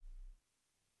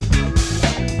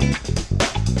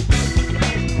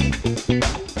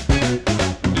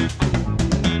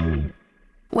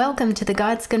welcome to the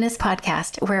God's Goodness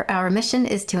podcast, where our mission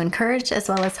is to encourage as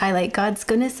well as highlight God's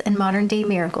goodness and modern-day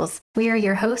miracles. We are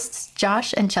your hosts,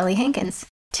 Josh and Shelley Hankins.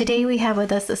 Today we have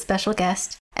with us a special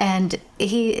guest, and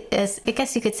he is, I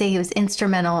guess you could say he was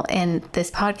instrumental in this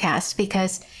podcast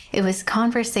because it was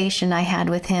conversation I had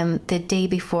with him the day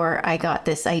before I got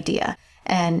this idea.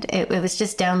 And it was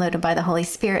just downloaded by the Holy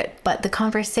Spirit. But the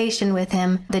conversation with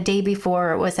him the day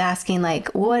before was asking, like,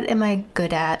 what am I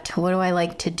good at? What do I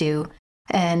like to do?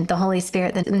 And the Holy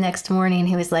Spirit, the next morning,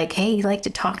 he was like, hey, you like to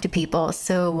talk to people.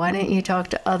 So why don't you talk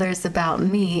to others about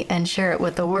me and share it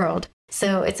with the world?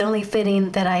 So it's only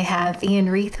fitting that I have Ian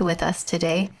Reith with us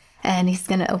today. And he's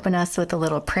going to open us with a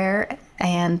little prayer,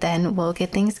 and then we'll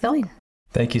get things going.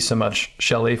 Thank you so much,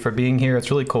 Shelley, for being here.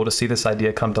 It's really cool to see this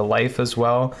idea come to life as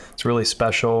well. It's really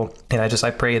special. And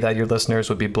I pray that your listeners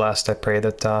would be blessed. I pray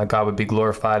that God would be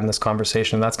glorified in this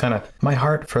conversation. That's kind of my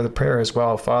heart for the prayer as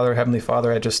well. Father, Heavenly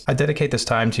Father, I dedicate this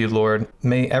time to you, Lord.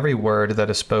 May every word that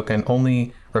is spoken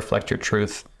only reflect your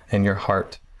truth and your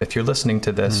heart. If you're listening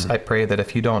to this, I pray that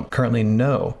if you don't currently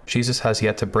know Jesus has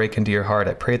yet to break into your heart,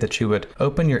 I pray that you would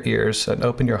open your ears and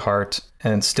open your heart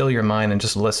and still your mind and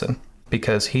just listen,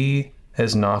 because he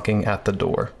is knocking at the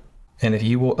door. And if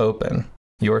you will open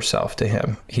yourself to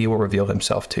him, he will reveal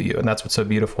himself to you. And that's what's so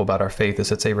beautiful about our faith,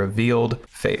 is it's a revealed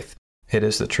faith. It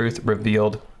is the truth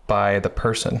revealed by the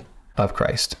person of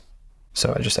Christ.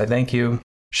 So I thank you,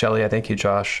 Shelley. I thank you,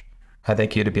 Josh. I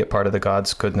thank you to be a part of the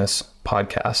God's Goodness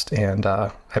podcast. And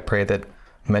I pray that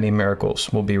many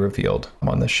miracles will be revealed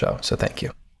on this show. So thank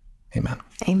you. Amen.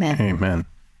 Amen. Amen.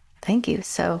 Thank you.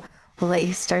 So we'll let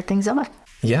you start things off.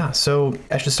 Yeah, so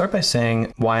I should start by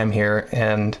saying why I'm here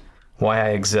and why I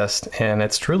exist. And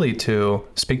it's truly to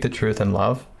speak the truth in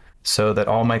love so that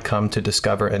all might come to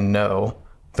discover and know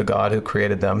the God who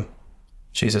created them,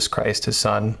 Jesus Christ, his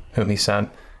son, whom he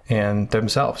sent, and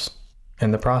themselves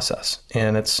in the process.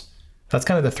 And that's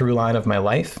kind of the through line of my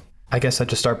life. I guess I'd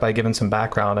just start by giving some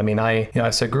background. I mean, I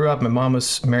grew up, my mom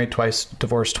was married twice,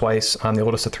 divorced twice. I'm the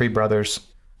oldest of three brothers.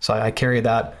 So I carry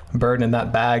that burden and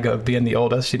that bag of being the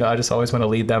oldest. I just always want to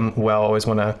lead them well, always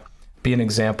want to be an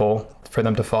example for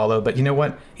them to follow. But you know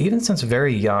what? Even since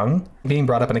very young, being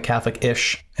brought up in a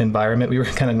Catholic-ish environment, we were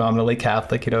kind of nominally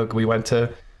Catholic. We went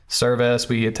to service,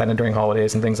 we attended during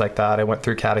holidays and things like that. I went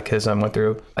through catechism, went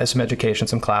through some education,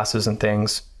 some classes and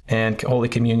things. And Holy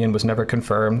Communion was never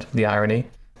confirmed, the irony.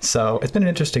 So it's been an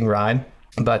interesting ride.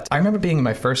 But I remember being in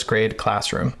my first grade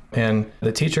classroom, and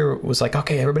the teacher was like,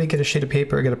 okay, everybody get a sheet of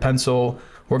paper, get a pencil.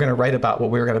 We're going to write about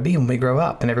what we're going to be when we grow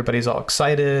up. And everybody's all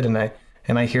excited. And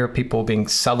I hear people being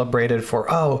celebrated for,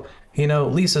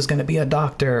 Lisa's going to be a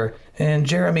doctor and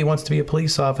Jeremy wants to be a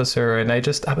police officer. And I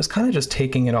was kind of just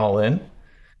taking it all in.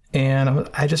 And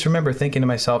I just remember thinking to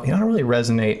myself, I don't really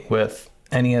resonate with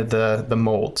any of the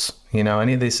molds,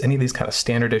 any of these kind of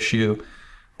standard issue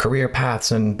career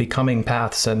paths and becoming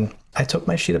paths. And I took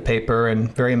my sheet of paper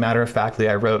and very matter-of-factly,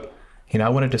 I wrote, I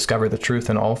want to discover the truth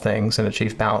in all things and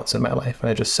achieve balance in my life. And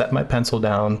I just set my pencil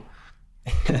down.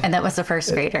 And that was a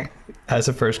first grader. As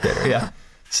a first grader, yeah.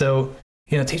 So,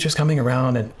 teachers coming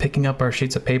around and picking up our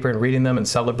sheets of paper and reading them and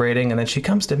celebrating. And then she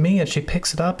comes to me and she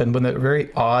picks it up. And with a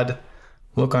very odd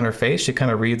look on her face, she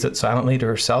kind of reads it silently to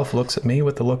herself, looks at me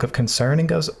with a look of concern and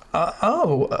goes,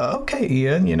 okay,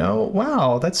 Ian,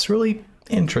 wow, that's really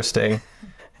interesting.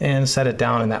 And set it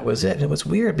down, and that was it. And it was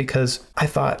weird because I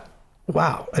thought,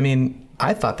 wow,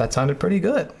 I thought that sounded pretty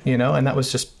good, and that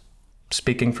was just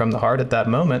speaking from the heart at that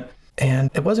moment. And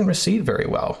it wasn't received very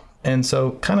well. And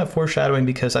so kind of foreshadowing,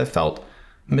 because I felt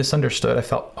misunderstood. I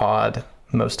felt odd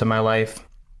most of my life.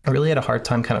 I really had a hard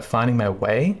time kind of finding my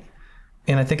way.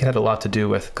 And I think it had a lot to do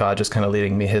with God just kind of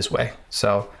leading me his way.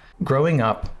 So growing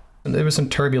up, there was some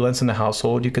turbulence in the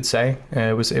household, you could say.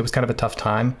 It was kind of a tough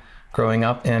time growing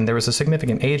up, and there was a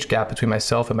significant age gap between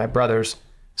myself and my brothers.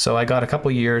 So I got a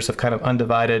couple years of kind of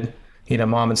undivided,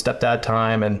 mom and stepdad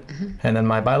time, and then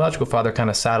my biological father kind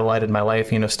of satellited my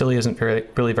life. Still he isn't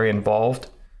really very involved.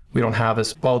 We don't have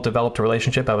as well developed a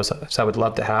relationship as I would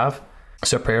love to have.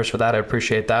 So prayers for that. I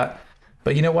appreciate that.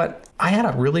 But you know what? I had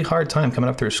a really hard time coming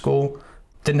up through school.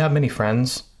 Didn't have many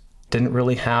friends. Didn't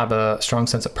really have a strong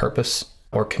sense of purpose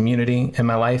or community in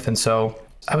my life, and so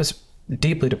I was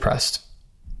deeply depressed.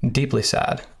 Deeply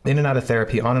sad, in and out of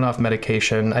therapy, on and off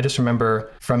medication. I just remember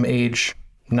from age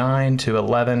 9 to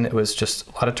 11, it was just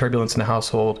a lot of turbulence in the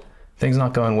household, things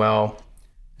not going well.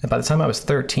 And by the time I was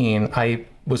 13, I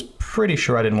was pretty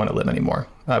sure I didn't want to live anymore.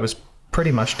 I was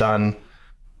pretty much done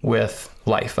with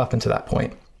life up until that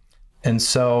point. And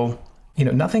so,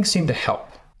 nothing seemed to help.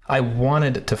 I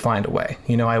wanted to find a way.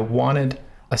 I wanted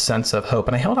a sense of hope,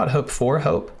 and I held out hope for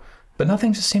hope, but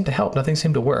nothing just seemed to help. Nothing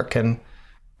seemed to work. And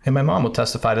And my mom will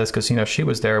testify to this because, she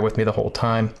was there with me the whole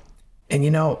time.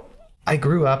 And, I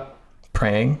grew up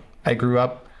praying. I grew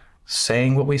up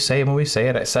saying what we say when we say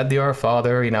it. I said the Our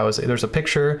Father. There's a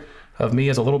picture of me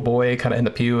as a little boy kind of in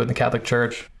the pew in the Catholic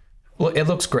Church. Well, it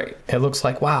looks great. It looks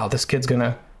like, wow, this kid's going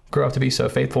to grow up to be so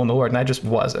faithful in the Lord. And I just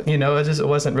wasn't. It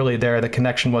wasn't really there. The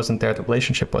connection wasn't there. The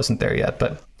relationship wasn't there yet.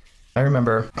 But I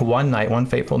remember one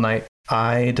fateful night,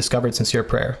 I discovered sincere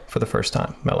prayer for the first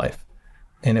time in my life.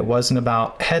 And it wasn't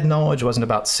about head knowledge. It wasn't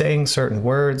about saying certain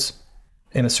words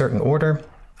in a certain order.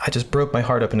 I just broke my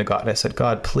heart open to God. And I said,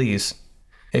 God, please,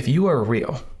 if you are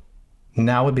real,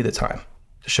 now would be the time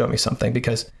to show me something,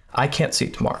 because I can't see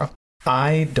tomorrow.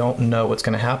 I don't know what's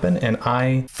going to happen. And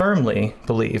I firmly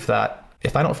believe that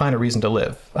if I don't find a reason to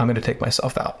live, I'm going to take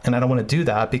myself out. And I don't want to do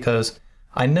that because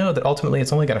I know that ultimately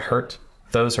it's only going to hurt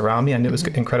those around me. I knew it was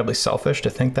incredibly selfish to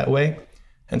think that way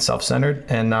and self-centered.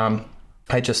 And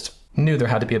I just knew there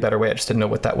had to be a better way. I just didn't know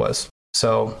what that was.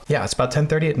 So yeah, it's about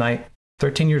 10:30 at night,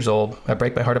 13 years old. I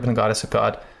break my heart open to God. I said,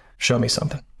 God, show me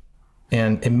something.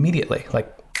 And immediately,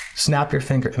 like snap your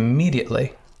finger,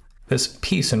 immediately, this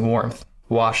peace and warmth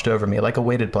washed over me like a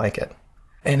weighted blanket.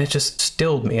 And it just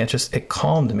stilled me. It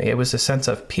calmed me. It was a sense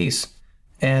of peace.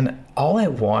 And all I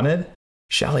wanted,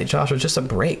 Shelly, Josh, was just a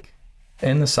break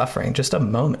in the suffering, just a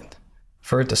moment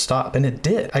for it to stop. And it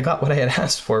did. I got what I had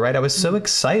asked for, right? I was so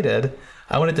excited.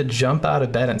 I wanted to jump out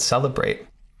of bed and celebrate.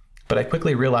 But I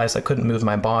quickly realized I couldn't move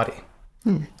my body.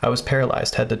 I was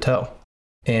paralyzed head to toe.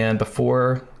 And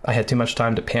before I had too much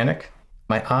time to panic,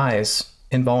 my eyes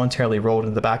involuntarily rolled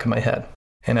into the back of my head.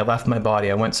 And I left my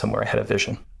body. I went somewhere. I had a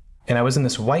vision. And I was in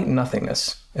this white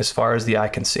nothingness as far as the eye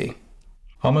can see.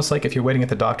 Almost like if you're waiting at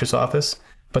the doctor's office,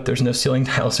 but there's no ceiling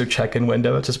tiles or check-in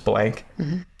window, it's just blank.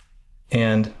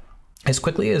 And as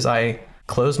quickly as I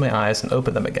closed my eyes and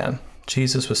opened them again,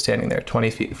 Jesus was standing there 20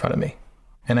 feet in front of me.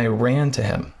 And I ran to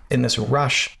him in this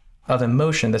rush of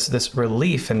emotion, this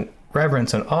relief and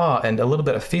reverence and awe and a little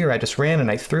bit of fear. I just ran and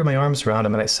I threw my arms around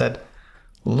him and I said,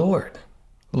 Lord,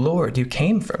 you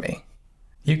came for me.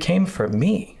 You came for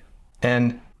me.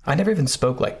 And I never even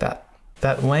spoke like that.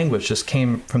 That language just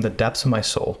came from the depths of my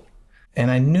soul.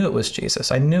 And I knew it was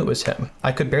Jesus. I knew it was him.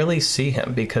 I could barely see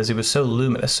him because he was so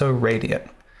luminous, so radiant.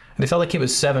 And it felt like he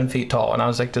was 7 feet tall. And I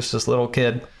was like just this little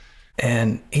kid.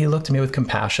 And he looked at me with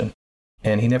compassion.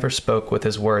 And he never spoke with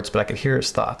his words, but I could hear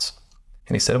his thoughts.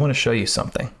 And he said, I want to show you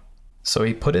something. So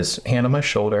he put his hand on my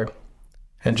shoulder.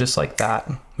 And just like that,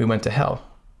 we went to hell.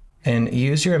 And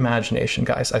use your imagination,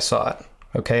 guys. I saw it.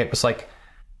 Okay. It was like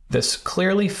this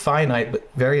clearly finite, but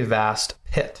very vast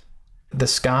pit. The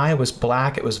sky was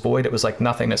black. It was void. It was like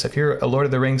nothingness. If you're a Lord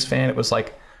of the Rings fan, it was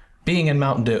like being in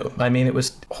Mount Doom. I mean, it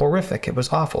was horrific. It was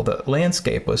awful. The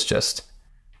landscape was just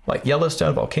like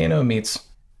Yellowstone volcano meets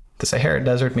the Sahara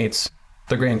Desert meets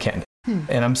the Grand Canyon.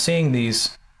 And I'm seeing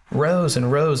these rows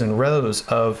and rows and rows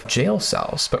of jail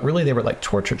cells, but really they were like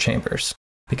torture chambers,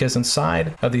 because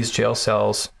inside of these jail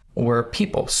cells were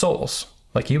people, souls,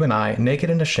 like you and I, naked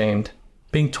and ashamed,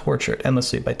 being tortured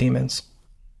endlessly by demons.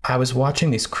 I was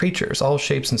watching these creatures, all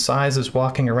shapes and sizes,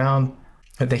 walking around.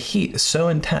 The heat is so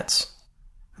intense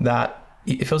that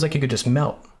it feels like you could just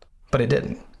melt, but it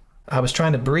didn't. I was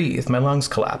trying to breathe. My lungs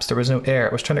collapsed. There was no air.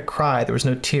 I was trying to cry. There was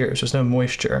no tears. There was no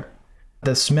moisture.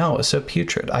 The smell was so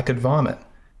putrid. I could vomit,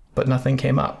 but nothing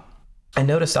came up. I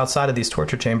noticed outside of these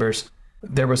torture chambers,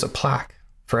 there was a plaque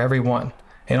for every one.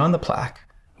 And on the plaque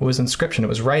was inscription. It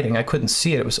was writing. I couldn't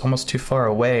see it. It was almost too far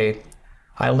away.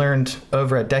 I learned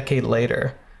over a decade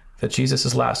later that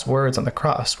Jesus' last words on the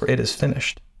cross were, "It is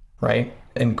finished," right?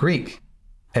 In Greek,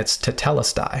 it's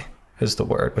tetelestai is the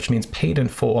word, which means paid in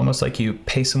full, almost like you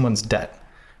pay someone's debt,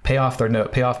 pay off their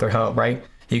note, pay off their home, right?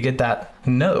 You get that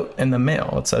note in the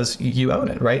mail. It says you own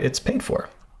it, right? It's paid for.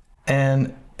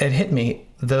 And it hit me.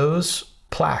 Those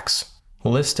plaques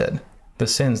listed the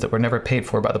sins that were never paid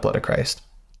for by the blood of Christ.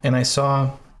 And I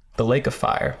saw the lake of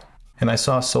fire, and I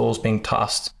saw souls being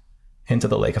tossed into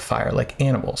the lake of fire like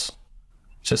animals,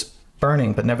 just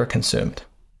burning but never consumed.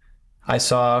 I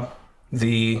saw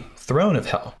the throne of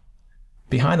hell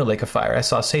behind the lake of fire. I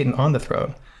saw Satan on the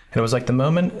throne. And it was like the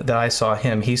moment that I saw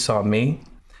him, he saw me.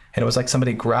 And it was like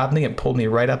somebody grabbed me and pulled me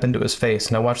right up into his face.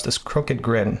 And I watched this crooked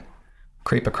grin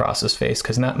creep across his face,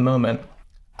 because in that moment,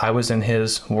 I was in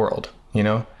his world,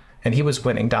 and he was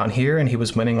winning down here and he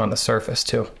was winning on the surface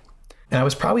too. And I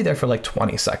was probably there for like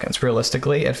 20 seconds.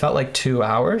 Realistically, it felt like 2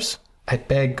 hours. I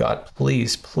begged God,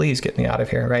 please, please get me out of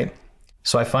here, right?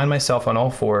 So I find myself on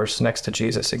all fours next to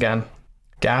Jesus again,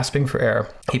 gasping for air.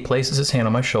 He places his hand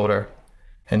on my shoulder,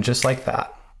 and just like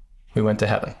that, we went to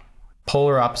heaven.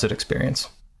 Polar opposite experience.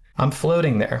 I'm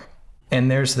floating there,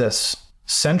 and there's this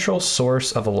central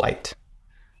source of light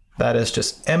that is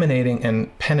just emanating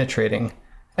and penetrating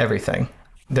everything.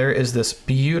 There is this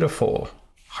beautiful,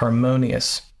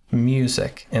 harmonious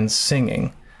music and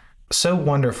singing. So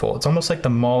wonderful. It's almost like the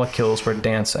molecules were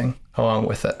dancing along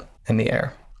with it in the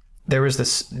air. There was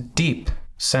this deep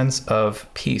sense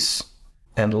of peace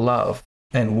and love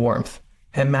and warmth.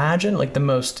 Imagine like the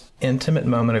most intimate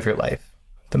moment of your life,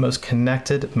 the most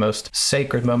connected, most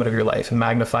sacred moment of your life, and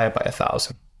magnify it by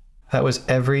 1,000. That was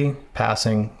every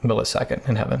passing millisecond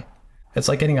in heaven. It's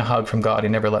like getting a hug from God. He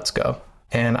never lets go.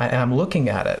 And I'm looking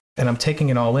at it and I'm taking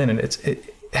it all in. And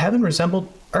heaven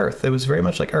resembled earth. It was very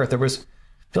much like earth. There was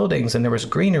buildings and there was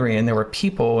greenery and there were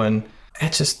people, and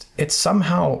it's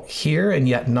somehow here and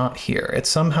yet not here.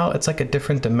 It's like a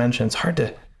different dimension. It's hard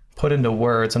to put into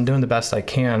words. I'm doing the best I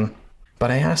can.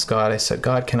 But I asked God, I said,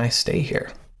 God, can I stay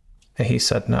here? And he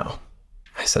said, no.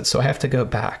 I said, so I have to go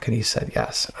back. And he said,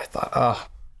 yes. And I thought,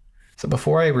 So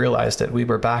before I realized it, we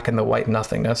were back in the white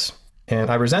nothingness. And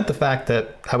I resent the fact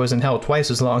that I was in hell twice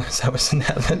as long as I was in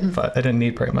heaven, but I didn't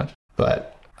need very much.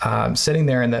 But I'm sitting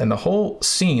there and the whole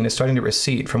scene is starting to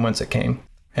recede from whence it came.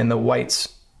 And the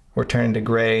whites were turning to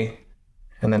gray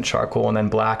and then charcoal and then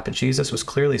black. But Jesus was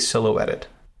clearly silhouetted.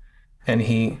 And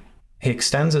he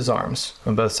extends his arms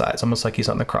on both sides, almost like he's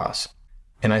on the cross.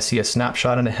 And I see a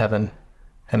snapshot into heaven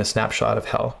and a snapshot of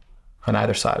hell on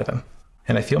either side of him.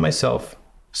 And I feel myself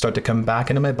start to come back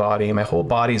into my body, and my whole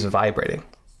body is vibrating.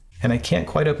 And I can't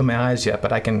quite open my eyes yet,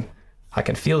 but I can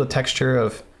feel the texture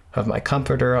of my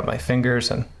comforter on my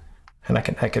fingers, and I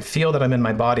could feel that I'm in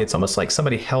my body. It's almost like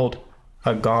somebody held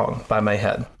a gong by my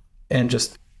head and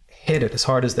just hit it as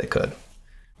hard as they could.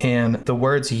 And the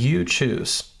words "you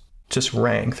choose" just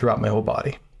rang throughout my whole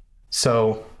body.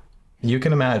 So you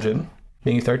can imagine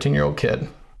being a 13-year-old kid,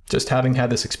 just having had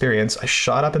this experience. I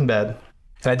shot up in bed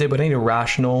and I did what any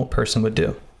rational person would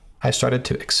do. I started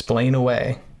to explain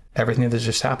away everything that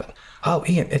just happened. Oh,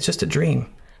 Ian, it's just a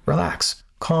dream. Relax,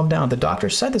 calm down. The doctor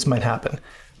said this might happen.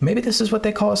 Maybe this is what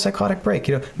they call a psychotic break.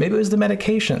 Maybe it was the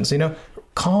medications,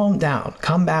 calm down,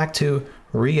 come back to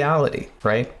reality,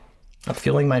 right? I'm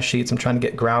feeling my sheets. I'm trying to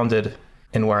get grounded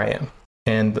in where I am.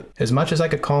 And as much as I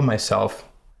could calm myself,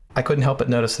 I couldn't help but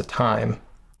notice the time.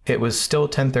 It was still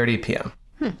 10:30 p.m.,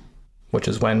 which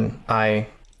is when I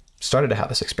started to have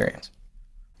this experience.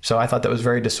 So I thought that was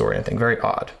very disorienting, very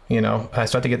odd. I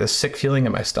started to get this sick feeling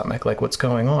in my stomach, like what's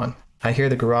going on? I hear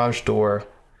the garage door.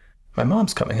 My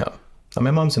mom's coming home. Now,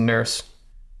 my mom's a nurse.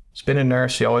 She's been a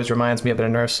nurse. She always reminds me of a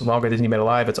nurse longer than you've been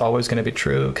alive. It's always going to be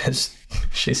true because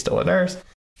she's still a nurse.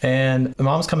 And the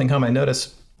mom's coming home. I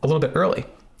noticed a little bit early.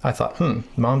 I thought,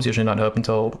 mom's usually not open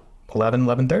until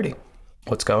 11:30.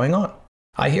 What's going on?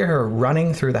 I hear her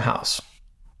running through the house,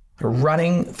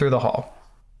 running through the hall,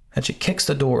 and she kicks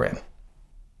the door in.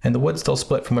 And the wood's still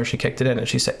split from where she kicked it in. And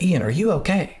she said, Ian, are you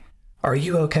okay? Are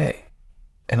you okay?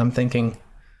 And I'm thinking,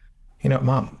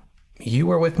 Mom, you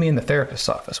were with me in the therapist's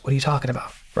office. What are you talking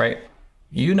about? Right?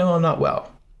 I'm not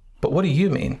well. But what do you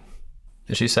mean?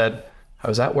 And she said, I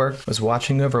was at work, was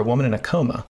watching over a woman in a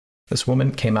coma. This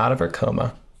woman came out of her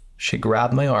coma. She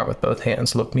grabbed my arm with both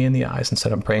hands, looked me in the eyes and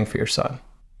said, I'm praying for your son.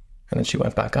 And then she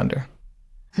went back under.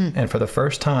 And for the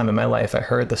first time in my life, I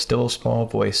heard the still small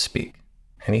voice speak.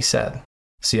 And he said,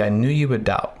 see, I knew you would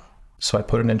doubt. So I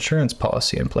put an insurance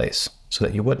policy in place so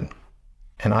that you wouldn't.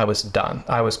 And I was done.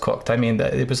 I was cooked. I mean,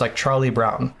 it was like Charlie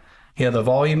Brown. The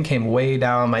volume came way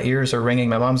down. My ears are ringing.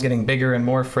 My mom's getting bigger and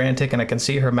more frantic. And I can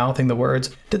see her mouthing the words,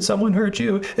 did someone hurt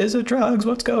you? Is it drugs?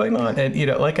 What's going on? And,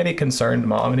 like any concerned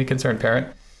mom, any concerned parent.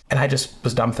 And I just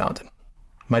was dumbfounded.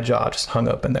 My jaw just hung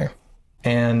open there.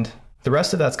 And the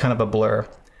rest of that's kind of a blur.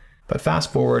 But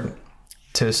fast forward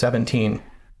to 17,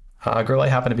 a girl I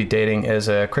happen to be dating is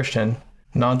a Christian,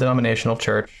 non-denominational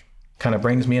church, kind of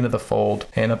brings me into the fold.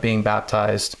 I end up being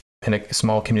baptized in a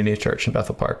small community church in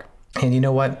Bethel Park. And you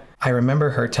know what? I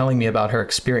remember her telling me about her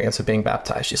experience of being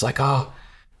baptized. She's like, oh,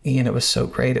 Ian, it was so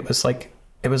great. It was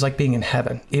like being in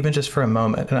heaven, even just for a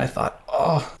moment. And I thought,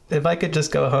 oh, if I could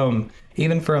just go home,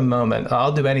 even for a moment,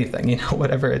 I'll do anything,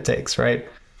 whatever it takes, right?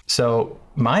 So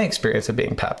my experience of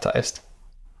being baptized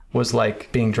was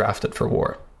like being drafted for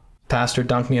war. Pastor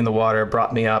dunked me in the water,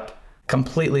 brought me up,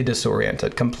 completely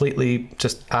disoriented, completely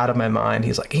just out of my mind.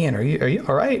 He's like, Ian, are you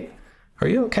all right? Are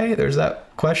you okay? There's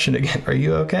that question again. Are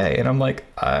you okay? And I'm like,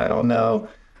 I don't know.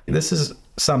 This is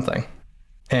something.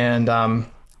 And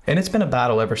it's been a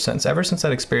battle ever since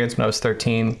that experience when I was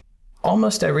 13,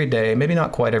 almost every day, maybe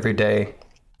not quite every day.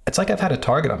 It's like I've had a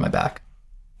target on my back,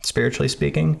 spiritually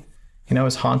speaking. I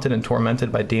was haunted and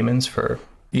tormented by demons for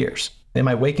years. In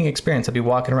my waking experience, I'd be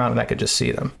walking around and I could just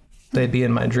see them. They'd be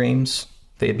in my dreams.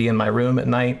 They'd be in my room at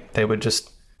night. They would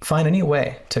just find any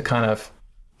way to kind of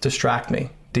distract me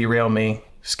derail me,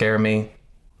 scare me.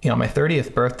 On my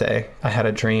 30th birthday, I had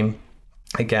a dream,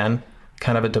 again,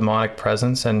 kind of a demonic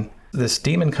presence, and this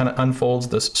demon kind of unfolds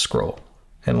this scroll.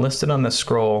 And listed on this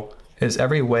scroll is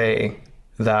every way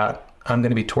that I'm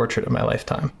going to be tortured in my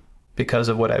lifetime because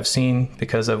of what I've seen,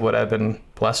 because of what I've been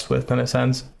blessed with, in a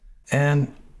sense.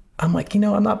 And I'm like,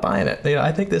 I'm not buying it.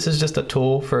 I think this is just a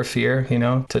tool for fear,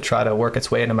 to try to work its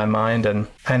way into my mind. And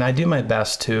I do my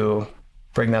best to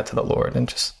bring that to the Lord and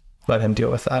just let him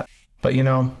deal with that. But,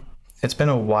 it's been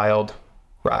a wild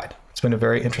ride. It's been a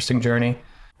very interesting journey.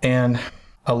 And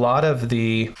a lot of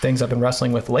the things I've been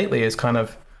wrestling with lately is kind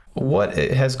of, what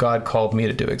has God called me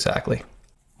to do exactly?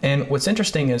 And what's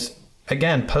interesting is,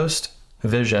 again,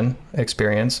 post-vision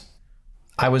experience,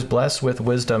 I was blessed with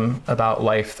wisdom about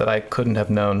life that I couldn't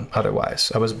have known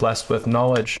otherwise. I was blessed with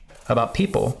knowledge about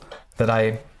people that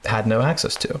I had no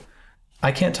access to.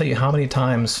 I can't tell you how many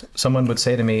times someone would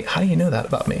say to me, how do you know that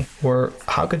about me? Or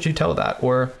how could you tell that?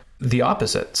 Or the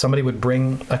opposite, somebody would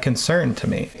bring a concern to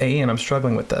me. Hey, Ian, I'm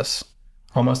struggling with this.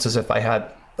 Almost as if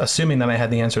assuming that I had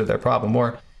the answer to their problem.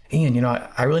 Or, Ian,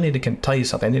 I really need to tell you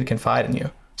something. I need to confide in you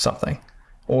something.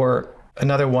 Or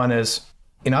another one is,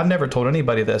 I've never told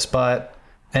anybody this, but,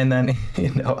 and then,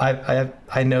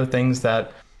 I know things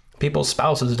that people's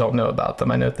spouses don't know about them.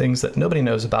 I know things that nobody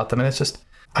knows about them. And it's just,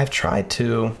 I've tried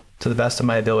to the best of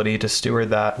my ability, to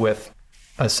steward that with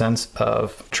a sense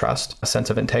of trust, a sense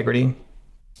of integrity,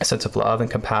 a sense of love and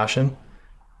compassion,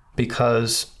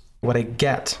 because what I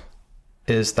get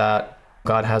is that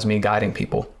God has me guiding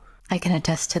people. I can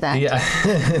attest to that. Yeah.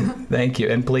 Thank you.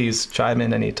 And please chime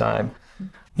in anytime.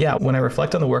 Yeah. When I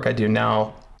reflect on the work I do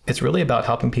now, it's really about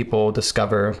helping people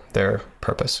discover their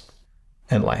purpose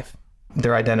in life,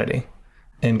 their identity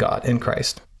in God, in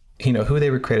Christ, who they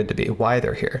were created to be, why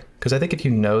they're here. Because I think if you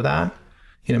know that,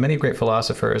 many great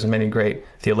philosophers and many great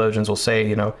theologians will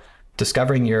say,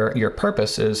 discovering your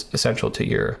purpose is essential to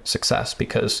your success,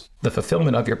 because the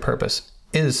fulfillment of your purpose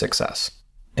is success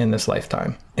in this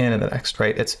lifetime and in the next,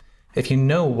 right? It's if you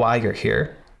know why you're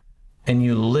here and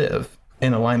you live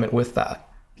in alignment with that,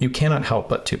 you cannot help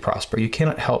but to prosper. You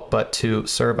cannot help but to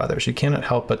serve others. You cannot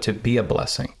help but to be a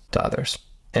blessing to others.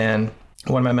 And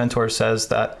one of my mentors says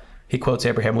that, he quotes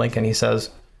Abraham Lincoln. He says,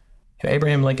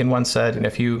 Abraham Lincoln once said,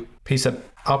 he said,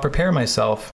 I'll prepare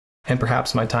myself and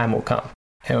perhaps my time will come.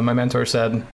 And my mentor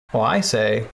said, well, I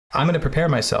say, I'm going to prepare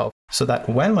myself so that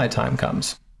when my time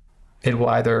comes, it will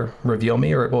either reveal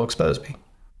me or it will expose me.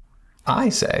 I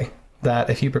say that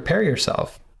if you prepare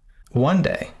yourself, one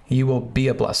day you will be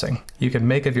a blessing. You can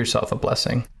make of yourself a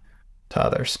blessing to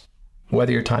others,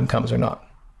 whether your time comes or not,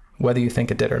 whether you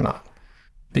think it did or not.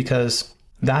 Because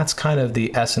that's kind of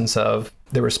the essence of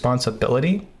the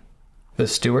responsibility, the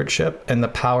stewardship, and the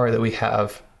power that we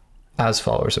have as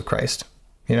followers of Christ.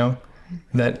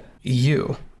 That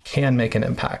you can make an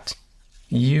impact.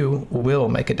 You will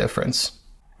make a difference.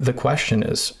 The question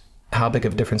is, how big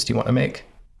of a difference do you want to make?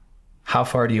 How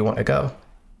far do you want to go?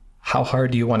 How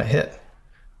hard do you want to hit?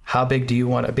 How big do you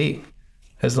want to be?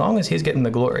 As long as he's getting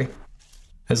the glory,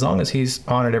 as long as he's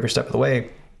honored every step of the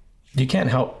way, you can't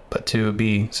help but to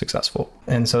be successful.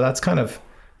 And so that's kind of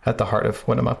at the heart of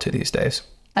what I'm up to these days.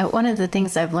 One of the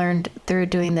things I've learned through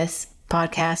doing this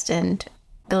podcast and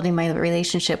building my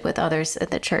relationship with others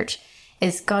at the church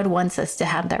is God wants us to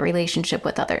have that relationship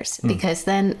with others, because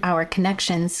then our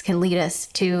connections can lead us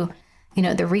to,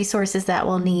 the resources that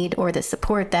we'll need or the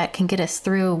support that can get us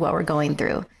through what we're going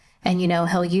through. And,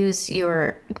 he'll use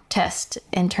your test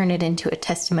and turn it into a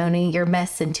testimony, your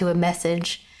mess into a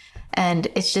message. And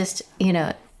it's just,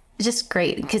 just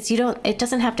great, because it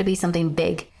doesn't have to be something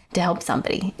big to help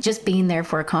somebody. Just being there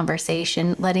for a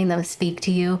conversation, letting them speak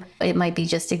to you, it might be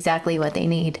just exactly what they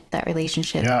need, that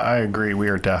relationship. Yeah, I agree. We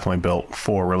are definitely built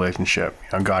for relationship.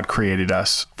 God created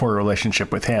us for a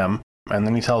relationship with him. And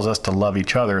then he tells us to love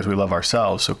each other as we love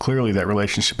ourselves. So clearly that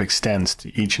relationship extends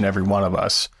to each and every one of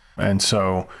us. And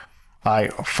so I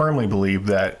firmly believe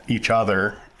that each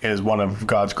other is one of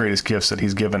God's greatest gifts that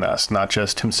he's given us, not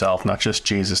just himself, not just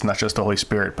Jesus, not just the Holy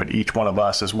Spirit, but each one of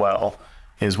us as well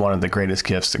is one of the greatest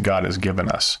gifts that God has given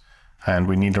us. And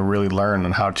we need to really learn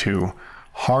on how to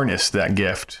harness that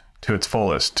gift to its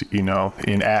fullest.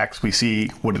 In Acts, we see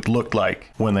what it looked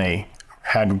like when they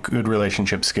had good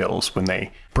relationship skills, when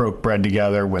they broke bread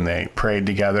together, when they prayed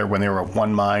together, when they were of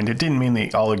one mind. It didn't mean they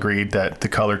all agreed that the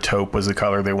color taupe was the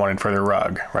color they wanted for their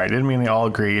rug, right? It didn't mean they all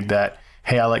agreed that,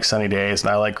 hey, I like sunny days and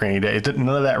I like rainy days. None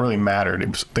of that really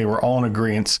mattered. They were all in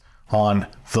agreement on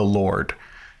the Lord.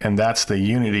 And that's the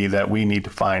unity that we need to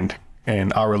find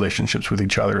in our relationships with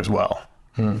each other as well.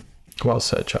 Well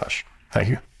said, Josh. Thank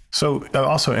you. So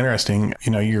also interesting,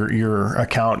 your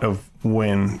account of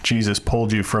when Jesus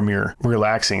pulled you from your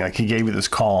relaxing, like he gave you this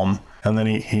calm, and then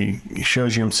he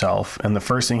shows you himself. And the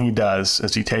first thing he does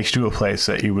is he takes you to a place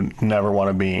that you would never want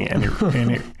to be.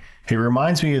 And he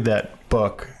reminds me of that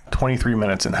book, 23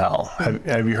 Minutes in Hell.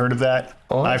 Have you heard of that?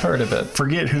 Oh, I've heard of it.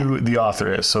 Forget who the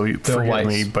author is, so forgive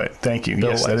me, but thank you.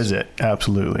 Yes, that is it.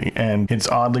 Absolutely. And it's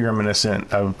oddly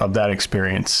reminiscent of that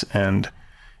experience. And,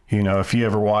 if you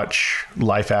ever watch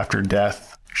life after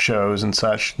death shows and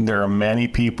such, there are many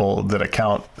people that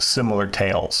account similar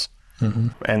tales. Mm-hmm.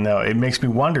 And it makes me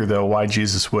wonder, though, why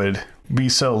Jesus would be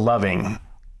so loving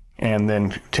and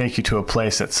then take you to a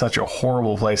place that's such a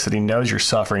horrible place that he knows you're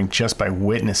suffering just by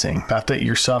witnessing. Not that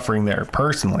you're suffering there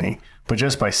personally, but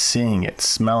just by seeing it,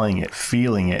 smelling it,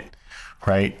 feeling it,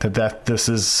 right? That this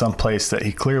is some place that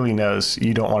he clearly knows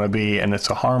you don't want to be, and it's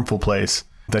a harmful place,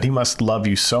 that he must love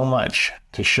you so much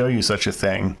to show you such a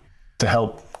thing, to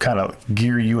help kind of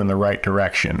gear you in the right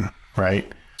direction,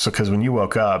 right? So, because when you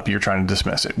woke up, you're trying to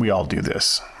dismiss it. We all do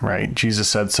this, right? Jesus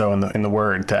said so in the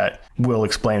word that we'll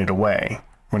explain it away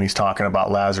when he's talking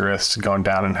about Lazarus going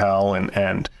down in hell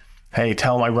and hey,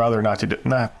 tell my brother not to do.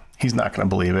 Nah, he's not going to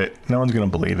believe it. No one's going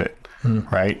to believe it,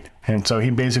 right? And so he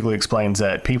basically explains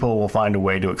that people will find a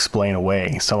way to explain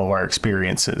away some of our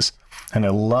experiences. And I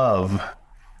love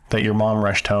that your mom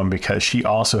rushed home because she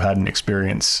also had an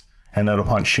experience. And that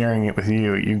upon sharing it with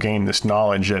you, you gain this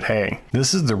knowledge that, hey,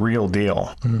 this is the real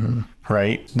deal,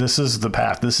 right? This is the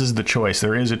path. This is the choice.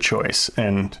 There is a choice.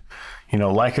 And,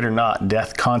 like it or not,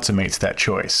 death consummates that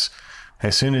choice.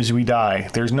 As soon as we die,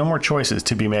 there's no more choices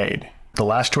to be made. The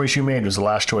last choice you made was the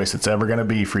last choice it's ever going to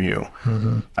be for you.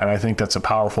 Mm-hmm. And I think that's a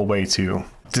powerful way to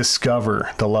discover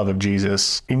the love of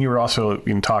Jesus. And you were also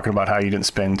talking about how you didn't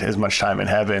spend as much time in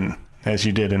heaven as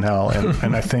you did in hell.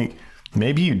 And I think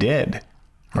maybe you did.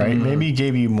 Right. Maybe he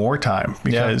gave you more time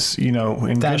because,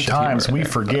 in good times we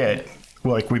forget,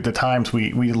 with the times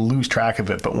we lose track of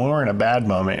it. But when we're in a bad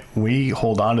moment, we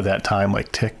hold on to that time like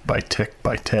tick by tick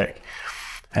by tick.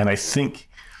 And I think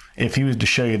if he was to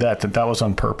show you that was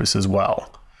on purpose as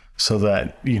well. So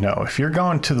that, if you're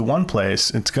going to the one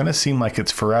place, it's going to seem like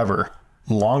it's forever,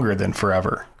 longer than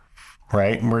forever.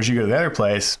 Right. Whereas you go to the other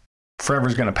place, forever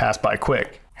is going to pass by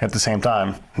quick. At the same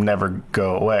time, never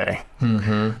go away.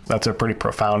 Mm-hmm. That's a pretty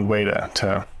profound way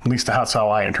to, at least that's how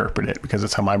I interpret it, because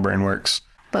it's how my brain works.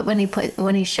 But when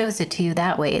he shows it to you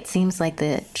that way, it seems like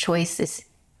the choice is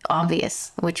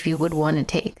obvious, which you would want to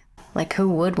take. Like, who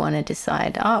would want to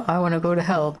decide, oh, I want to go to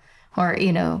hell, or,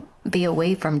 be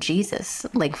away from Jesus,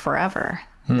 like forever?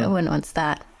 No one wants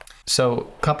that.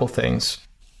 So, a couple things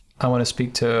I want to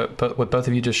speak to what both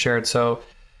of you just shared. So,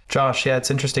 Josh, yeah, it's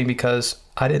interesting because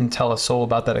I didn't tell a soul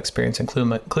about that experience,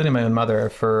 including my own mother,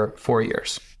 for 4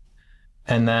 years.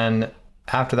 And then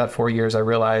after that 4 years, I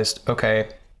realized, okay,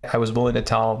 I was willing to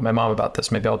tell my mom about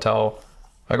this. Maybe I'll tell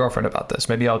my girlfriend about this.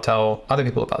 Maybe I'll tell other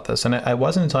people about this. And it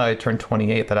wasn't until I turned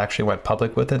 28 that I actually went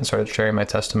public with it and started sharing my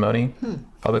testimony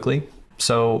publicly.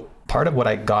 So part of what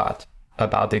I got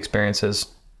about the experiences,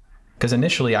 because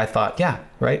initially I thought, yeah,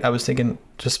 right. I was thinking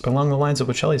just along the lines of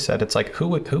what Shelley said. It's like, who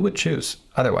would choose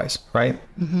otherwise, right?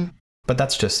 Mm-hmm. But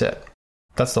that's just it.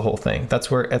 That's the whole thing. That's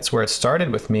where it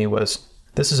started with me was,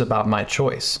 this is about my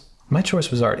choice. My choice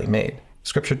was already made.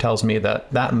 Scripture tells me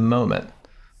that moment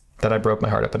that I broke my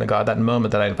heart open to God, that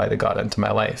moment that I invited God into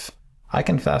my life, I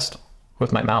confessed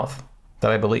with my mouth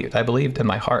that I believed. I believed in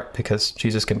my heart because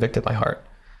Jesus convicted my heart.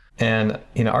 And,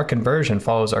 our conversion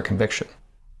follows our conviction.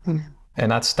 Mm-hmm.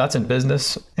 And that's in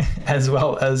business as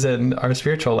well as in our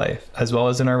spiritual life, as well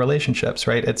as in our relationships,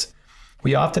 right?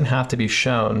 We often have to be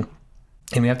shown,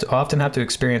 and we often have to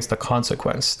experience the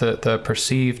consequence, the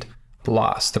perceived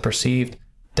loss, the perceived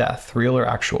death, real or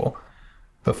actual,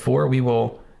 before we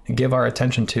will give our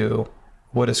attention to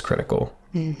what is critical,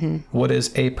 what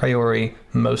is a priori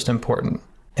most important.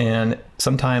 And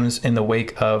sometimes in the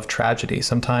wake of tragedy,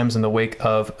 sometimes in the wake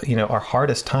of, our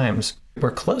hardest times,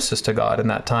 we're closest to God in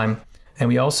that time. And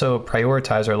we also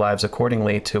prioritize our lives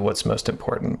accordingly to what's most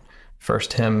important.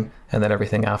 First him, and then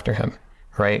everything after him,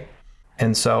 right?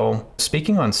 And so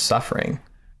speaking on suffering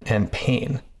and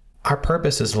pain, our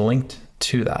purpose is linked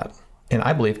to that. And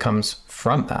I believe comes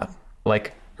from that.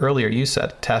 Like earlier you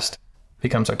said, test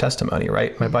becomes our testimony,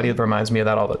 right? My buddy reminds me of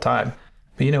that all the time.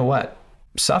 But you know what?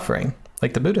 Suffering,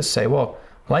 like the Buddhists say, well,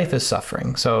 life is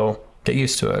suffering, so get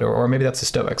used to it. Or maybe that's the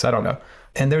Stoics, I don't know.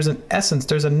 And there's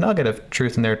a nugget of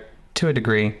truth in there to a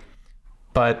degree,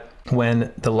 but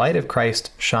when the light of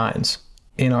Christ shines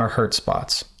in our hurt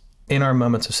spots, in our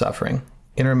moments of suffering,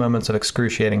 in our moments of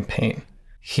excruciating pain,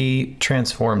 he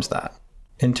transforms that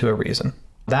into a reason.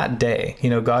 That day,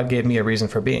 God gave me a reason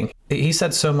for being. He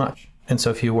said so much in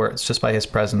so few words, just by his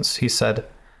presence. He said,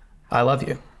 I love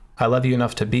you. I love you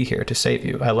enough to be here to save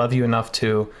you. I love you enough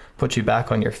to put you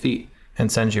back on your feet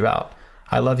and send you out.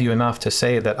 I love you enough to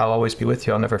say that I'll always be with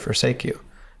you. I'll never forsake you.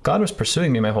 God was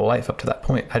pursuing me my whole life up to that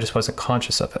point. I just wasn't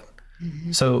conscious of it.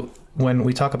 Mm-hmm. So when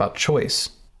we talk about choice,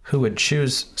 who would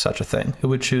choose such a thing? Who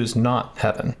would choose not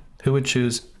heaven? Who would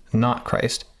choose not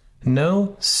Christ?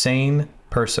 No sane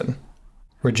person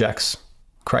rejects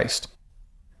Christ.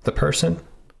 The person,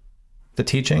 the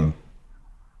teaching,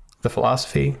 the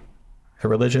philosophy, the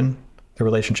religion, the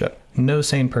relationship. No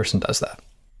sane person does that.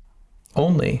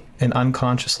 Only an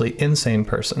unconsciously insane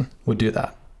person would do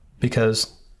that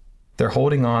because they're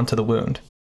holding on to the wound.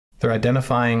 They're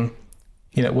identifying,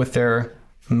 with their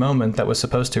moment that was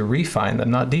supposed to refine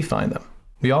them, not define them.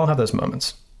 We all have those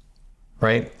moments,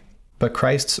 right? But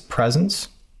Christ's presence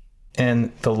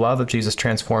and the love of Jesus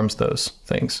transforms those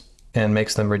things and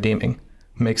makes them redeeming,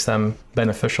 makes them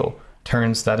beneficial,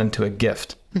 turns that into a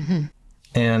gift. Mm-hmm.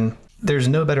 And there's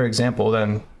no better example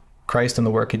than Christ and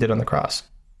the work he did on the cross.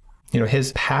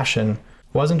 His passion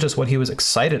wasn't just what he was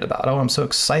excited about. Oh, I'm so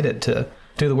excited to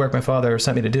do the work my Father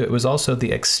sent me to do. It was also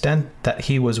the extent that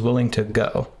he was willing to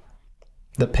go,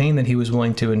 the pain that he was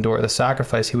willing to endure, the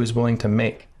sacrifice he was willing to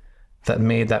make that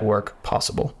made that work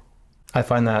possible. I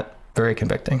find that very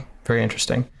convicting, very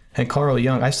interesting. And Carl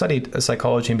Jung, I studied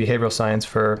psychology and behavioral science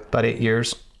for about 8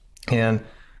 years. And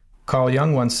Carl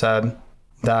Jung once said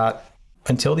that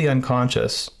until the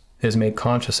unconscious is made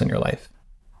conscious in your life,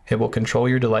 it will control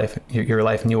your life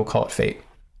and you will call it fate.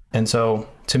 And so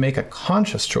to make a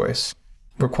conscious choice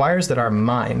requires that our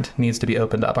mind needs to be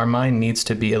opened up. Our mind needs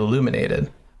to be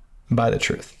illuminated by the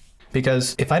truth.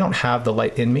 Because if I don't have the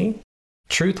light in me,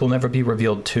 truth will never be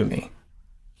revealed to me.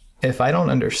 If I don't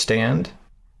understand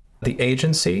the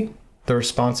agency, the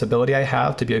responsibility I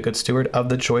have to be a good steward of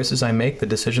the choices I make, the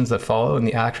decisions that follow, and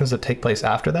the actions that take place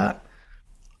after that,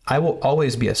 I will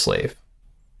always be a slave.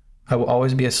 I will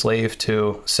always be a slave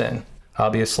to sin. I'll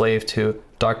be a slave to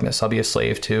darkness. I'll be a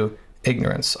slave to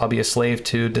ignorance. I'll be a slave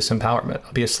to disempowerment.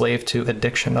 I'll be a slave to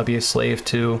addiction. I'll be a slave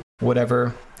to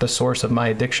whatever the source of my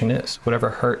addiction is, whatever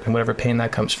hurt and whatever pain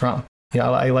that comes from.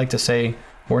 I like to say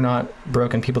we're not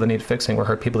broken people that need fixing. We're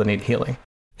hurt people that need healing.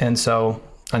 And so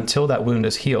until that wound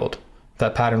is healed,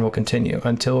 that pattern will continue.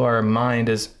 Until our mind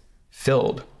is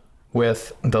filled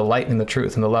with the light and the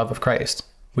truth and the love of Christ,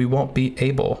 we won't be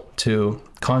able to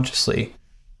consciously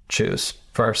choose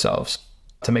for ourselves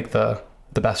to make the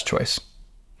best choice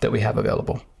that we have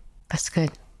available. That's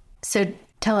good. So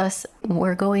tell us,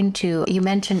 you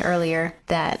mentioned earlier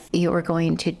that you were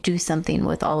going to do something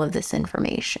with all of this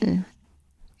information,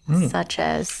 such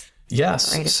as...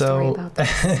 Yes. Write a story about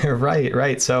this.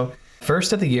 Right. So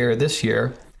first of the year, this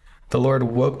year, the Lord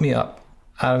woke me up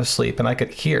out of sleep and I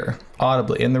could hear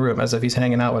audibly in the room as if he's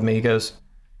hanging out with me. He goes,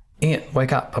 Ian,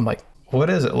 wake up. I'm like, what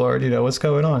is it, Lord? What's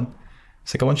going on?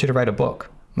 He's like, I want you to write a book.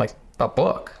 I'm like, a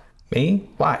book? Me?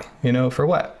 Why? For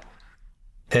what?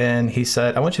 And he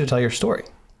said, I want you to tell your story.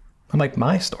 I'm like,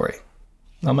 my story?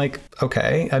 I'm like,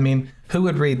 okay. I mean, who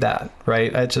would read that,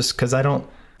 right? Because I don't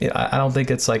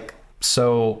think it's like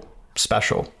so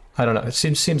special. I don't know. It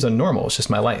seems normal. It's just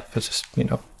my life. It's just,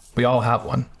 we all have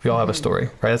one. We all have a story,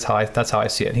 right? That's how I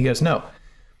see it. And he goes, no,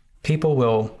 people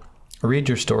will read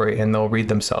your story and they'll read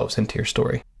themselves into your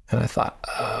story. And I thought,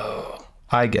 oh,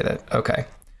 I get it. Okay.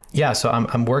 Yeah. So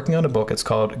I'm working on a book. It's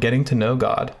called Getting to Know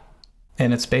God.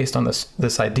 And it's based on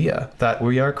this idea that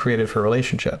we are created for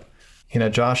relationship.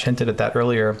 Josh hinted at that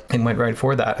earlier and went right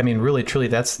for that. I mean, really, truly,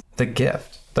 that's the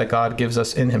gift that God gives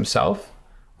us in himself,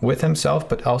 with himself,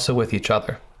 but also with each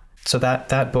other. So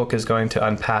that book is going to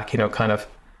unpack, kind of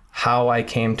how I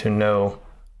came to know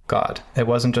God. It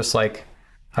wasn't just like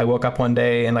I woke up one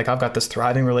day and like I've got this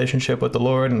thriving relationship with the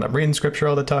Lord and I'm reading scripture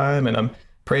all the time and I'm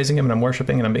praising him and I'm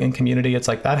worshiping and I'm in community. It's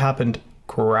like that happened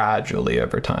gradually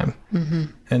over time. Mm-hmm.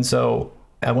 And so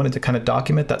I wanted to kind of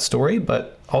document that story,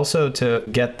 but also to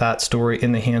get that story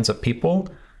in the hands of people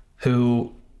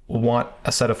who want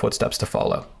a set of footsteps to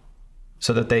follow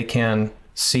so that they can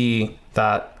see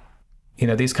that,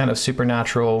 these kind of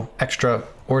supernatural,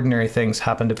 extraordinary things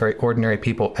happen to very ordinary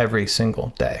people every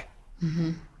single day.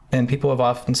 Mm-hmm. And people have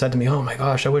often said to me, oh my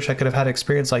gosh, I wish I could have had an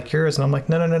experience like yours. And I'm like,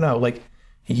 no. Like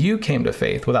you came to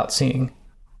faith without seeing.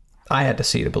 I had to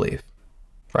see to believe.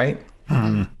 Right?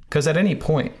 Because at any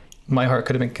point, my heart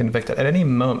could have been convicted. At any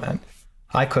moment,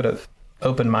 I could have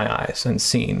opened my eyes and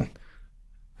seen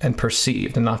and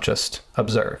perceived and not just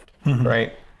observed,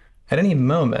 right? At any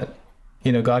moment,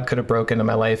 God could have broken into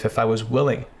my life if I was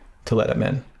willing to let him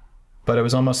in. But it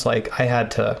was almost like I had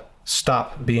to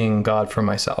stop being God for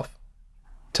myself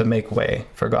to make way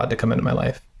for God to come into my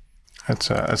life.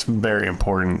 That's very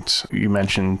important. You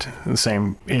mentioned the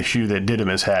same issue that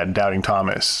Didymus had, doubting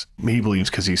Thomas. He believes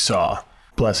because he saw.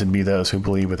 Blessed be those who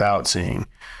believe without seeing.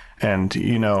 And,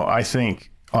 I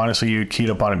think, honestly, you keyed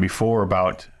up on it before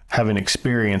about having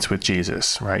experience with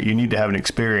Jesus, right? You need to have an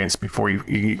experience before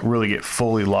you really get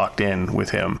fully locked in with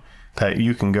him, that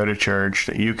you can go to church,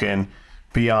 that you can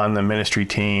be on the ministry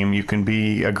team, you can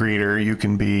be a greeter, you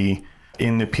can be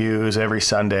in the pews every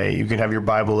Sunday, you can have your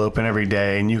Bible open every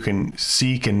day, and you can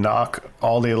seek and knock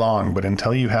all day long. But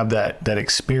until you have that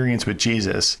experience with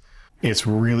Jesus, it's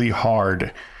really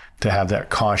hard to have that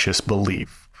conscious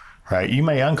belief, right? You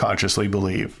may unconsciously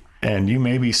believe, and you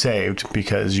may be saved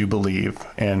because you believe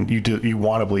and you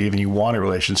want to believe and you want a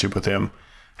relationship with him.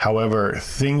 However,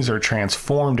 things are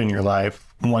transformed in your life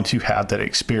once you have that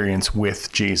experience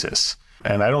with Jesus.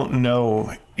 And I don't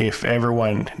know if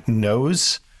everyone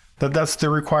knows that that's the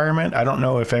requirement. I don't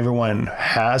know if everyone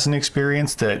has an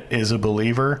experience that is a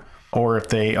believer, or if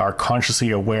they are consciously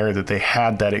aware that they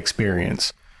had that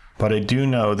experience. But I do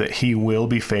know that he will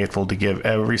be faithful to give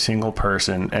every single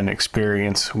person an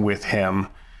experience with him.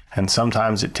 And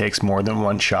sometimes it takes more than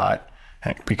one shot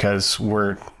because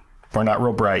we're not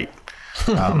real bright.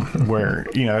 We're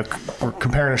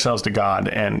comparing ourselves to God,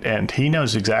 and he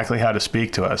knows exactly how to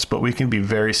speak to us, but we can be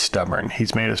very stubborn.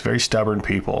 He's made us very stubborn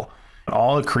people.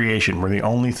 All of creation, we're the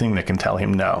only thing that can tell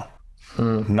him no.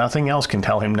 Nothing else can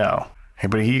tell him no.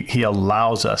 But he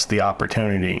allows us the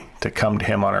opportunity to come to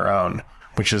him on our own,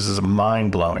 which is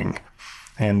mind-blowing.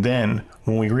 And then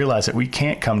when we realize that we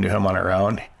can't come to him on our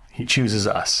own, he chooses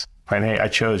us. Right? Hey, I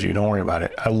chose you. Don't worry about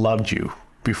it. I loved you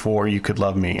before you could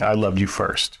love me. I loved you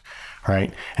first.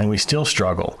 Right? And we still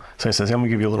struggle. So he says, I'm going to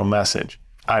give you a little message.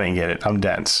 I didn't get it. I'm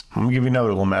dense. I'm going to give you another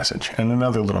little message and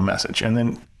another little message. And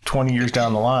then 20 years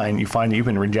down the line, you find you've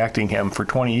been rejecting him for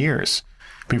 20 years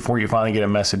before you finally get a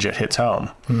message that hits home.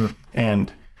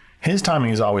 And his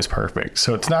timing is always perfect.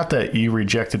 So it's not that you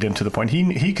rejected him to the point.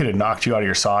 He could have knocked you out of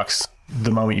your socks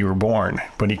the moment you were born,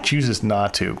 but he chooses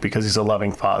not to because he's a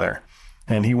loving father.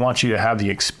 And he wants you to have the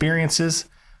experiences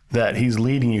that he's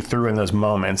leading you through in those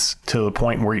moments to the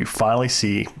point where you finally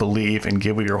see, believe, and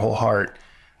give with your whole heart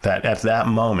that at that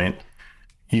moment,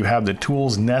 you have the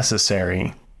tools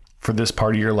necessary for this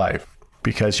part of your life,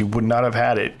 because you would not have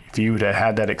had it if you would have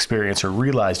had that experience or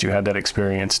realized you had that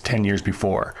experience 10 years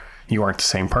before. You aren't the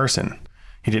same person.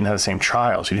 You didn't have the same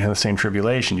trials. You didn't have the same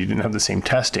tribulation. You didn't have the same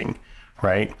testing,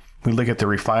 right? We look at the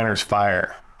refiner's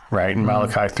fire, right? In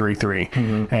Malachi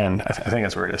 3:3. And I think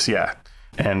that's where it is. Yeah.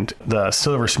 And the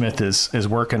silversmith is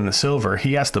working the silver.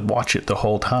 He has to watch it the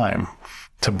whole time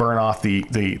to burn off the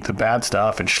bad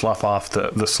stuff and slough off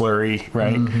the slurry,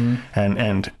 right?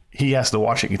 And he has to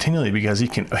watch it continually because he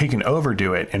can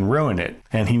overdo it and ruin it.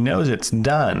 And he knows it's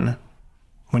done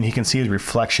when he can see his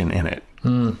reflection in it.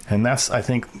 And that's, I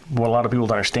think, what a lot of people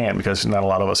don't understand, because not a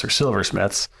lot of us are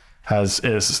silversmiths, that's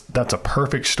a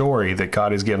perfect story that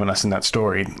God has given us in that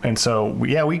story. And so,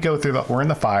 we go through we're in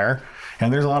the fire,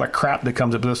 and there's a lot of crap that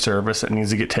comes up to the surface that needs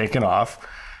to get taken off,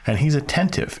 and he's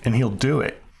attentive and he'll do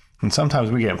it. And sometimes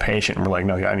we get impatient and we're like,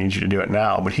 no, I need you to do it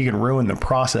now, but he can ruin the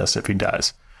process if he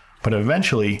does. But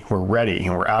eventually we're ready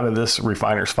and we're out of this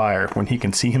refiner's fire when he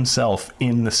can see himself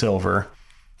in the silver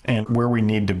and where we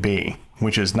need to be,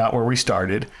 which is not where we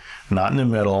started, not in the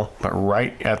middle, but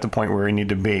right at the point where we need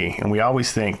to be. And we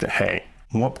always think that, hey,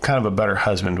 what kind of a better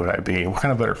husband would I be? What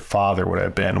kind of better father would I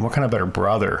have been? What kind of better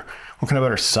brother? What kind of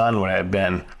better son would I have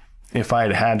been if I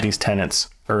had had these tenets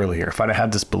earlier, if I'd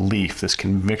had this belief, this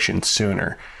conviction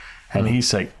sooner? And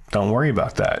he's like, don't worry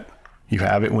about that. You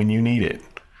have it when you need it.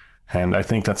 And I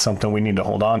think that's something we need to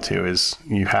hold on to, is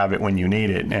you have it when you need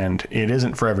it. And it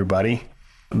isn't for everybody.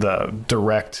 The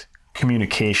direct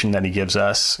communication that he gives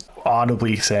us,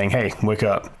 audibly saying, hey, wake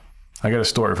up. I got a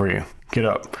story for you. Get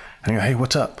up. And you go, hey,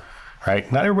 what's up?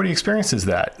 Right? Not everybody experiences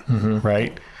that,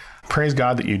 right? Praise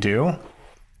God that you do.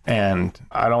 And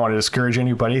I don't want to discourage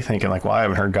anybody thinking like, well, I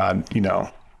haven't heard God,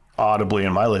 audibly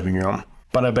in my living room.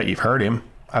 But I bet you've heard him.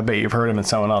 I bet you've heard him in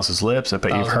someone else's lips. I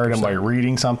bet you've heard him by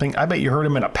reading something. I bet you heard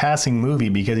him in a passing movie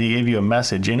because he gave you a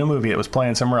message in a movie that was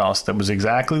playing somewhere else that was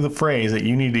exactly the phrase that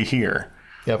you need to hear,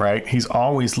 right? He's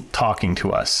always talking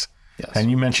to us. Yes.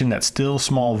 And you mentioned that still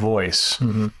small voice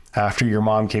after your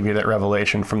mom gave you that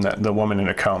revelation from the woman in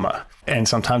a coma. And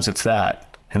sometimes it's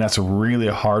that. And that's really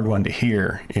a hard one to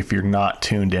hear if you're not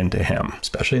tuned into him.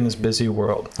 Especially in this busy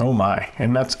world. Oh my.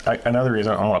 And that's another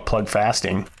reason I want to plug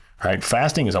fasting. Right?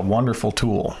 Fasting is a wonderful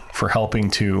tool for helping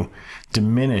to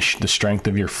diminish the strength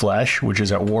of your flesh, which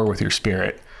is at war with your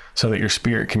spirit, so that your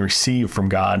spirit can receive from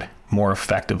God more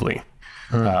effectively.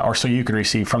 or so you can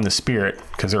receive from the Spirit,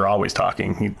 because they're always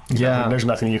talking. There's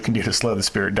nothing you can do to slow the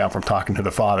Spirit down from talking to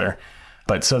the Father,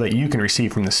 but so that you can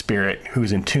receive from the Spirit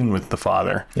who's in tune with the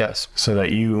Father. Yes. So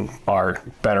that you are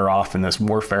better off in this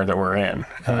warfare that we're in.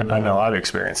 I know I've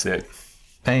experienced it.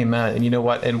 Amen. And you know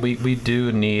what? And we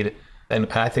do need,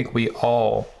 and I think we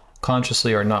all,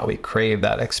 consciously or not, we crave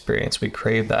that experience. We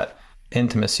crave that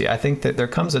intimacy. I think that there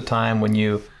comes a time when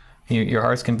your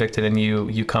heart's convicted and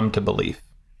you come to belief.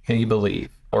 And you believe,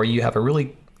 or you have a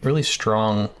really, really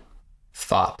strong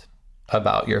thought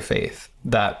about your faith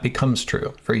that becomes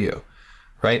true for you,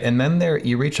 right? And then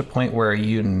you reach a point where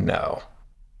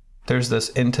there's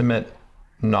this intimate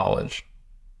knowledge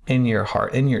in your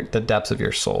heart, in the depths of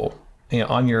your soul.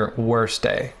 On your worst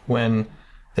day, when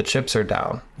the chips are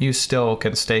down, you still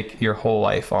can stake your whole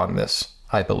life on this,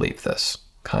 I believe this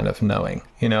kind of knowing,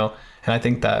 And I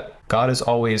think that God is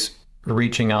always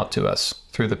reaching out to us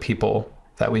through the people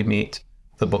that we meet,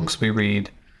 the books we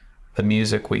read, the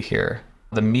music we hear,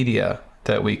 the media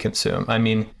that we consume. I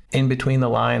mean, in between the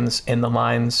lines, in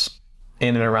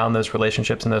and around those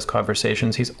relationships and those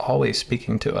conversations, he's always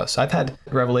speaking to us. I've had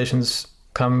revelations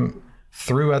come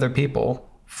through other people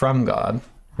from God,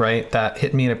 right, that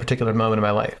hit me in a particular moment in my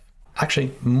life.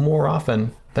 Actually, more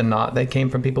often than not, they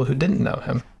came from people who didn't know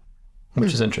him,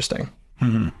 which is interesting.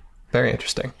 Mm-hmm. Very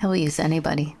interesting. He'll use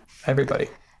anybody. Everybody.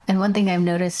 And one thing I've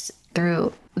noticed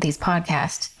through these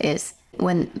podcasts is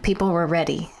when people were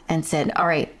ready and said, all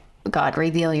right, God,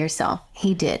 reveal yourself.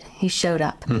 He did. He showed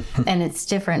up. And it's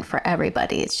different for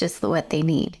everybody. It's just what they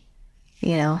need,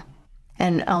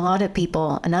 And a lot of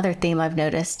people, another theme I've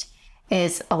noticed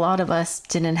is a lot of us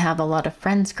didn't have a lot of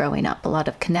friends growing up, a lot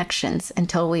of connections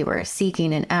until we were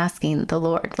seeking and asking the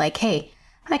Lord, like, hey,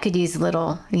 I could use a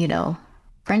little,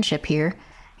 friendship here.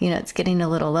 It's getting a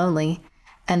little lonely.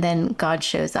 And then God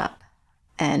shows up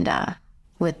and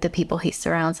with the people he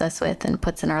surrounds us with and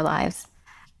puts in our lives.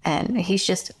 And he's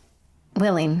just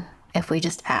willing if we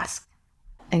just ask.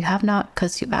 And you have not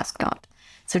because you ask not.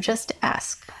 So just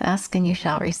ask. Ask and you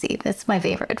shall receive. It's my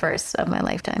favorite verse of my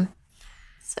lifetime.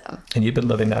 So. And you've been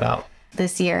living that out.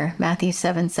 This year, Matthew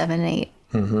 7:7-8.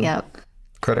 Mm-hmm. Yep.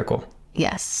 Critical.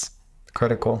 Yes.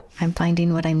 Critical. I'm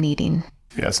finding what I'm needing.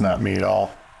 Yeah, it's not me at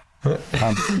all. I'm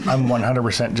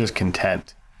 100% just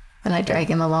content. And I drag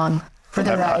him along for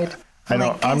the ride.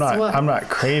 I'm not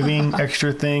craving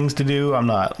extra things to do. I'm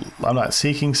not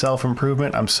seeking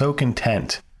self-improvement. I'm so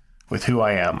content with who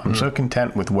I am. I'm so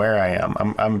content with where I am.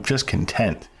 I'm just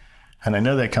content. And I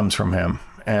know that comes from him.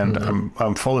 And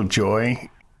I'm full of joy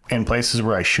in places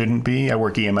where I shouldn't be. I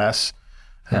work EMS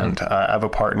and I have a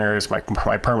partner, it's my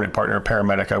permanent partner, a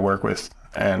paramedic I work with,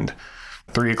 and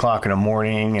 3:00 in the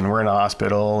morning and we're in a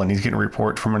hospital and he's getting a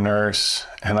report from a nurse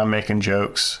and I'm making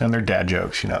jokes, and they're dad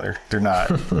jokes, they're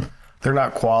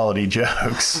not quality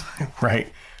jokes,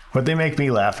 right? But they make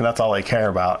me laugh and that's all I care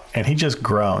about. And he just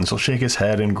groans. He'll shake his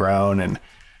head and groan,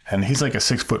 and he's like a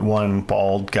 6'1"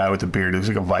 bald guy with a beard. He's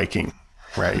like a Viking,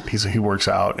 right? He works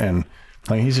out and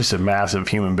he's just a massive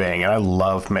human being. And I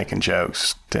love making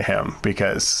jokes to him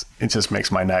because it just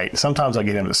makes my night. Sometimes I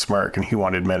get him to smirk and he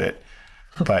won't admit it.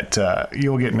 But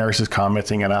you'll get nurses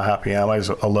commenting on how happy I am. I was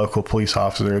a local police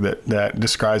officer that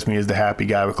describes me as the happy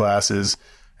guy with glasses,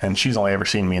 and she's only ever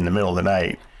seen me in the middle of the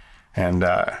night. And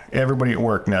everybody at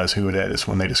work knows who it is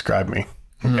when they describe me.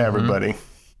 Mm-hmm. Everybody.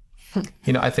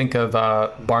 I think of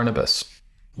Barnabas,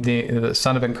 the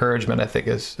son of encouragement, I think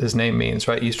his name means,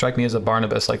 right? You strike me as a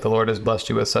Barnabas, like the Lord has blessed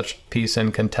you with such peace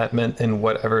and contentment in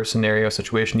whatever scenario,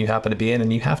 situation you happen to be in.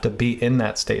 And you have to be in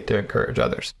that state to encourage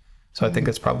others. So I think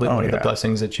it's probably one of the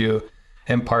blessings that you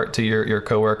impart to your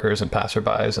coworkers and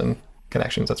passerbys and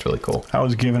connections. That's really cool. I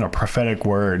was given a prophetic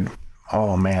word,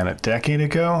 a decade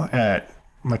ago at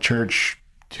my church,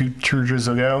 2 churches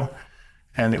ago.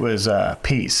 And it was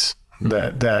peace,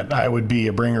 that I would be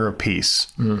a bringer of peace.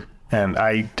 Mm-hmm. And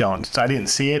I didn't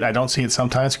see it. I don't see it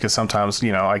sometimes because sometimes,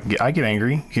 I get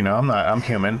angry. I'm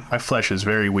human. My flesh is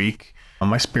very weak.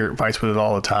 My spirit fights with it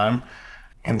all the time.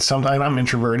 And sometimes I'm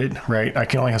introverted, right? I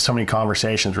can only have so many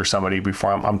conversations with somebody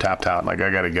before I'm tapped out. Like, I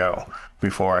got to go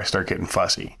before I start getting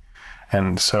fussy.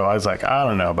 And so I was like, I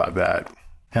don't know about that.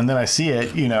 And then I see it,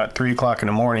 at 3:00 in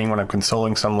the morning when I'm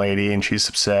consoling some lady and she's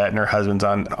upset and her husband's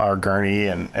on our gurney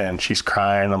and she's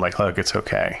crying. I'm like, look, it's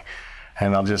okay.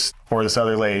 And or this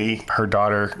other lady, her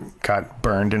daughter got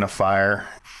burned in a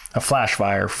flash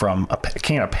fire from a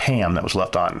can of Pam that was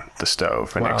left on the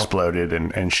stove and exploded.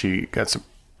 And she got some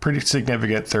pretty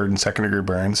significant 3rd and 2nd degree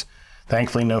burns.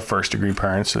 Thankfully, no 1st degree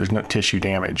burns, so there's no tissue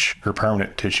damage or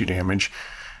permanent tissue damage.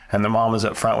 And the mom was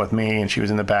up front with me, and she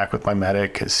was in the back with my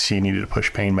medic because she needed to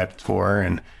push pain meds for her.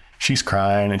 And she's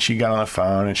crying and she got on the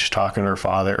phone and she's talking to her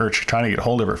father, or she's trying to get a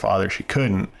hold of her father. She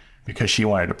couldn't because she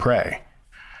wanted to pray.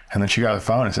 And then she got the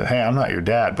phone and said, hey, I'm not your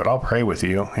dad, but I'll pray with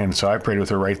you. And so I prayed with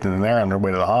her right then and there on her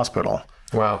way to the hospital.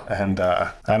 Wow. And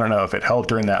I don't know if it helped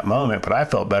during that moment, but I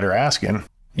felt better asking.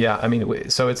 Yeah, I mean,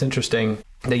 so it's interesting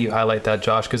that you highlight that,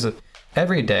 Josh, because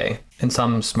every day, in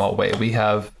some small way, we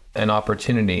have an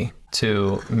opportunity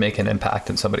to make an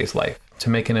impact in somebody's life, to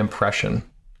make an impression,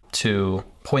 to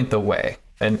point the way.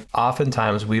 And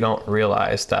oftentimes we don't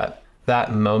realize that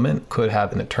that moment could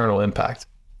have an eternal impact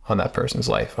on that person's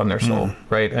life, on their soul,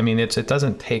 right? I mean, it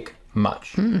doesn't take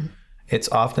much. It's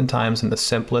oftentimes in the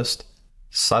simplest,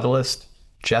 subtlest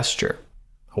gesture,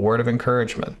 a word of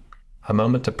encouragement, a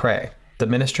moment to pray, the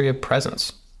ministry of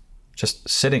presence, just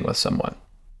sitting with someone.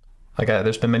 Like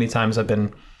there's been many times I've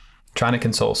been trying to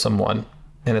console someone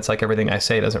and it's like everything I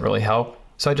say doesn't really help.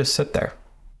 So I just sit there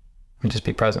and just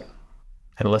be present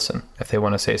and listen if they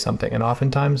want to say something. And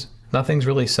oftentimes nothing's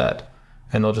really said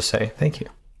and they'll just say, thank you.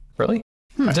 Really?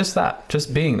 Just that,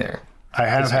 just being there. I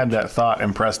have had that thought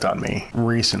impressed on me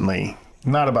recently,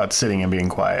 not about sitting and being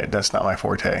quiet. That's not my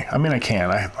forte. I mean,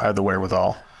 I have the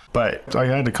wherewithal. But I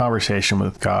had a conversation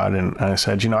with God and I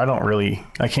said,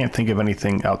 I can't think of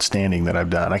anything outstanding that I've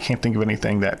done. I can't think of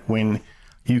anything that when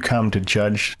you come to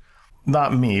judge,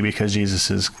 not me because Jesus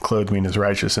has clothed me in his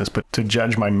righteousness, but to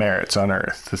judge my merits on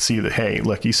earth, to see that, hey,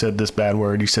 look, you said this bad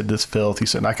word, you said this filth, you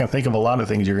said, I can think of a lot of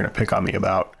things you're going to pick on me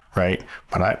about, right?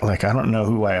 But I don't know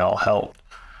who I all helped.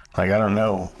 I don't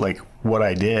know, what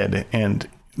I did. And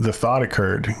the thought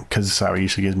occurred, because this is how he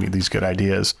usually gives me these good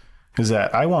ideas, is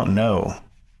that I won't know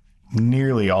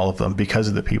nearly all of them because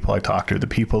of the people I talk to, the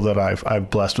people that I've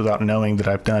blessed without knowing that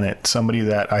I've done it, somebody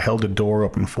that I held a door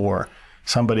open for,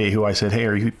 somebody who I said, hey,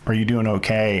 are you doing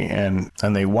okay? And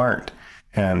they weren't.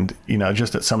 And,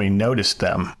 just that somebody noticed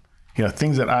them,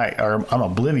 things that I'm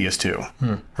oblivious to,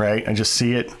 right? I just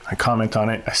see it, I comment on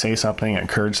it, I say something, I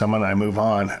encourage someone, I move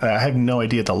on. I have no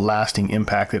idea the lasting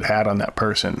impact it had on that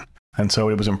person. And so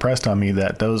it was impressed on me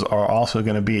that those are also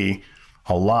going to be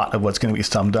a lot of what's going to be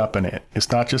summed up in it.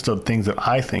 It's not just the things that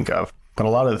I think of, but a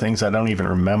lot of the things I don't even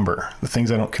remember, the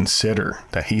things I don't consider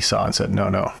that he saw and said,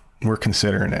 no, we're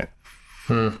considering it.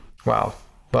 Wow.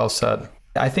 Well said.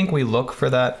 I think we look for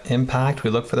that impact. We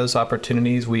look for those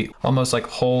opportunities. We almost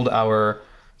hold our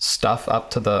stuff up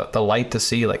to the light to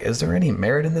see, is there any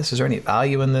merit in this? Is there any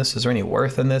value in this? Is there any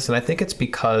worth in this? And I think it's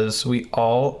because we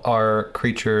all are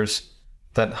creatures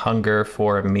that hunger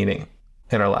for meaning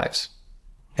in our lives.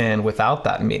 And without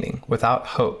that meaning, without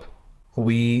hope,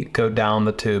 we go down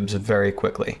the tubes very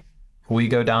quickly. We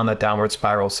go down that downward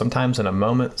spiral, sometimes in a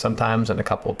moment, sometimes in a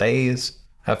couple of days,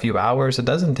 a few hours. It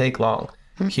doesn't take long.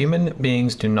 Human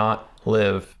beings do not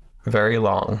live very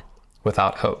long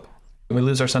without hope. We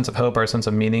lose our sense of hope, our sense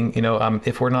of meaning,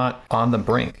 if we're not on the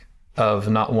brink of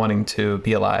not wanting to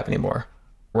be alive anymore.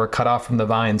 We're cut off from the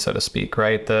vine, so to speak,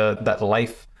 right? That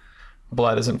life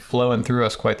blood isn't flowing through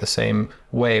us quite the same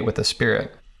way with the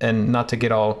spirit. And not to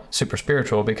get all super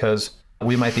spiritual, because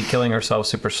we might be killing ourselves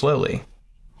super slowly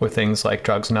with things like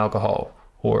drugs and alcohol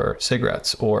or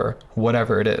cigarettes or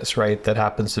whatever it is, right? That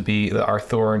happens to be our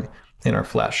thorn in our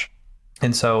flesh.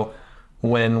 And so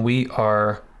when we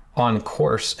are on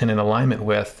course and in alignment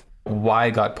with why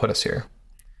God put us here,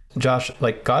 Josh,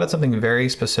 God had something very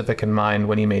specific in mind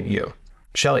when he made you.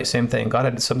 Shelly, same thing. God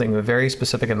had something very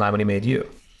specific in mind when he made you.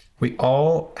 We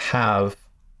all have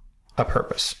a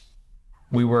purpose.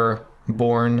 We were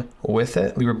born with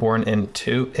it. We were born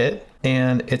into it.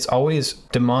 And it's always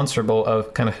demonstrable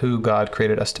of kind of who God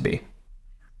created us to be,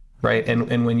 right?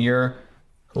 And when you're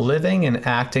living and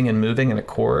acting and moving in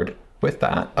accord with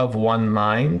that, of one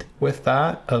mind with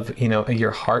that, of,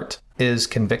 your heart is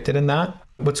convicted in that.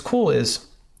 What's cool is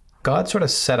God sort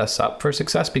of set us up for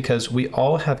success because we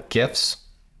all have gifts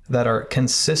that are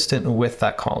consistent with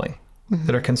that calling,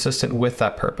 that are consistent with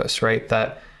that purpose, right?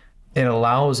 That it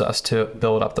allows us to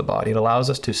build up the body. It allows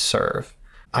us to serve.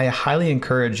 I highly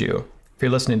encourage you, if you're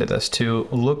listening to this, to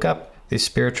look up these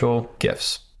spiritual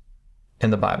gifts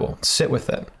in the Bible. Sit with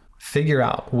it. Figure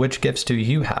out which gifts do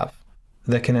you have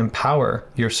that can empower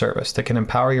your service, that can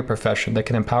empower your profession, that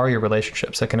can empower your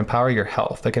relationships, that can empower your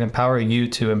health, that can empower you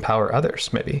to empower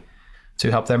others, maybe, to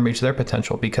help them reach their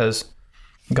potential, because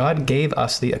God gave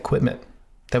us the equipment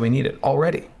that we needed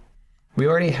already. We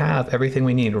already have everything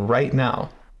we need right now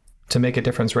to make a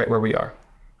difference right where we are,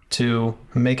 to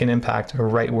make an impact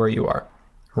right where you are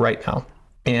right now.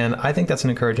 And I think that's an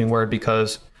encouraging word,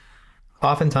 because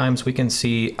oftentimes we can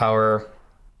see our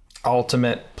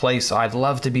ultimate place. I'd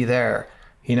love to be there.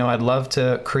 I'd love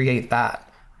to create that.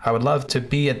 I would love to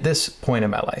be at this point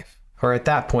in my life or at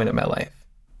that point in my life.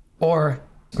 Or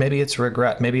Maybe it's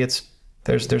regret. Maybe it's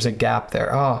there's a gap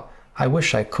there. Oh, I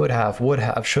wish I could have, would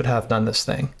have, should have done this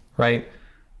thing, right?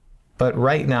 But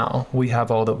right now, we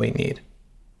have all that we need,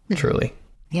 truly.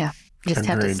 Yeah. Just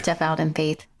have to Agreed. step out in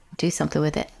faith, do something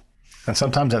with it. And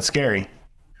sometimes that's scary,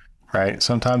 right?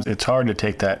 Sometimes it's hard to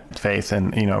take that faith,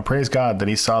 and, praise God that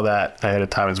he saw that ahead of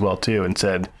time as well, too, and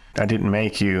said, I didn't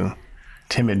make you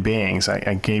timid beings.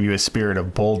 I gave you a spirit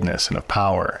of boldness and of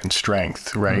power and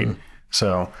strength, right?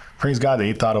 So praise God that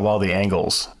he thought of all the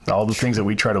angles, all the things that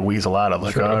we try to weasel out of,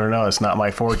 like, oh, I don't know, it's not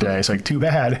my forte. It's like, too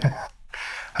bad.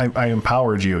 I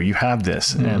empowered you. You have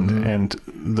this. And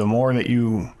the more that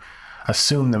you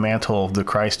assume the mantle of the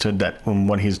Christhood, that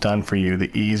what he's done for you,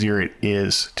 the easier it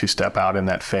is to step out in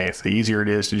that faith, the easier it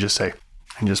is to just say,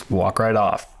 and just walk right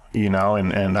off,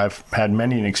 and I've had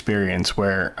many an experience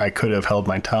where I could have held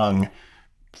my tongue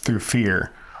through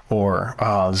fear, or,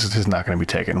 oh, this is not going to be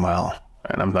taken well.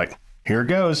 And I'm like, here it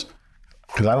goes.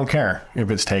 Because I don't care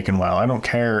if it's taken well. I don't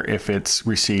care if it's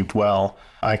received well.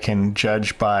 I can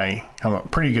judge I'm a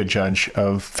pretty good judge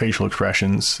of facial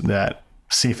expressions that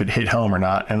see if it hit home or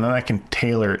not. And then I can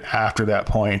tailor it after that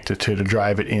point to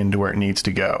drive it into where it needs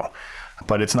to go.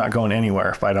 But it's not going anywhere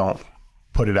if I don't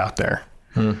put it out there.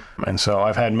 And so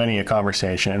I've had many a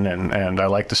conversation, and I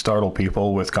like to startle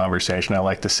people with conversation. I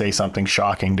like to say something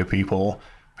shocking to people,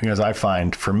 because I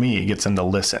find, for me, it gets them to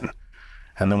listen.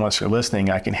 And then once they're listening,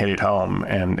 I can hit it home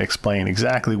and explain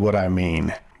exactly what I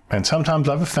mean. And sometimes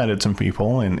I've offended some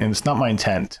people, and it's not my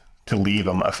intent to leave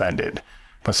them offended.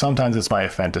 But sometimes it's my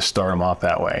intent to start them off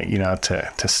that way,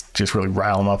 to just really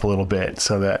rile them up a little bit,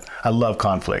 so that I love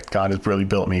conflict. God has really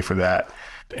built me for that.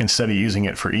 Instead of using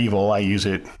it for evil, I use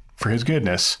it for his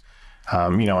goodness.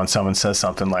 When someone says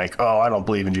something like, oh, I don't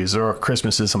believe in Jesus, or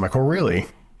Christmas is, I'm like, oh, really?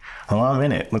 Well, I'm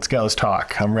in it. Let's go. Let's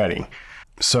talk. I'm ready.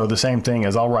 So the same thing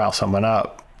is, I'll rile someone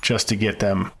up just to get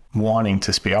them wanting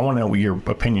to speak. I want to know what your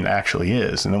opinion actually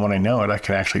is. And then when I know it, I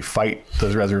can actually fight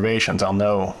those reservations. I'll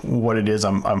know what it is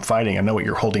I'm fighting. I know what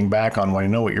you're holding back on, when I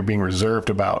know what you're being reserved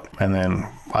about. And then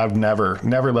I've never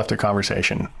left a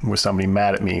conversation with somebody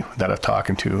mad at me that I've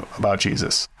talked to about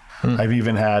Jesus. I've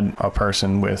even had a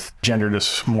person with gender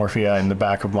dysmorphia in the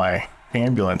back of my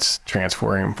ambulance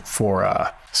transferring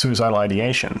for suicidal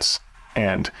ideations.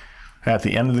 And at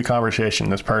the end of the conversation,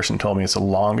 this person told me it's the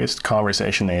longest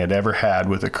conversation they had ever had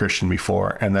with a Christian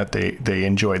before, and that they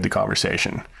enjoyed the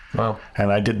conversation. Wow.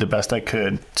 And I did the best I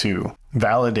could to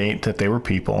validate that they were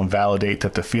people, and validate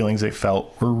that the feelings they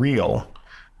felt were real,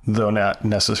 though not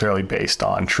necessarily based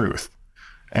on truth.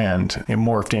 And it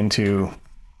morphed into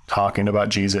talking about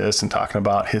Jesus and talking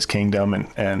about his kingdom.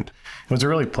 And it was a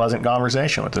really pleasant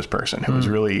conversation with this person who was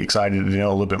really excited to know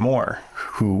a little bit more,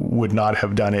 who would not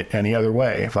have done it any other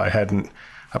way if I hadn't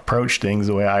approached things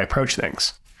the way I approach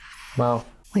things. Wow.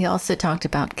 We also talked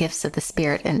about gifts of the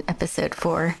Spirit in episode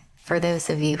 4. For those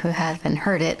of you who haven't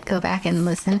heard it, go back and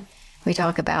listen. We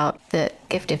talk about the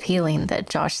gift of healing that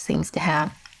Josh seems to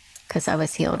have, because I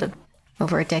was healed of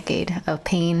over a decade of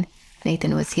pain.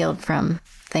 Nathan was healed from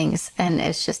things, and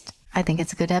it's just, I think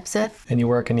it's a good episode. And you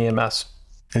work in EMS.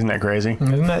 Isn't that crazy?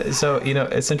 Isn't that, so,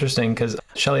 it's interesting, because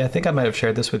Shelley, I think I might have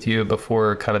shared this with you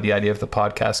before kind of the idea of the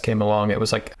podcast came along. It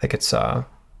was like, I think it's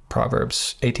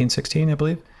Proverbs 18:16, I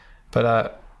believe.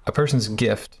 But a person's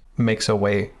gift makes a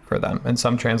way for them. And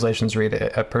some translations read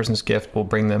it, a person's gift will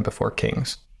bring them before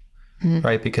kings,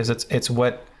 right? Because it's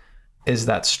what is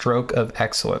that stroke of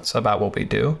excellence about what we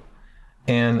do.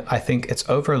 And I think it's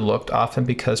overlooked often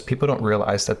because people don't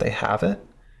realize that they have it.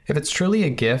 If it's truly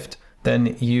a gift,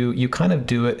 then you kind of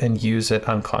do it and use it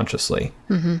unconsciously.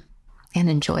 And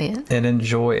enjoy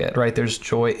it. Right? There's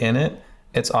joy in it.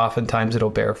 It's oftentimes it'll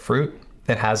bear fruit.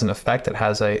 It has an effect. It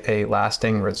has a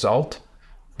lasting result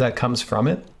that comes from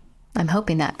it. I'm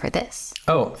hoping that for this.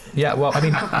 Oh, yeah. Well, I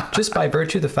mean, just by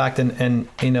virtue of the fact, and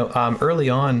early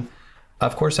on,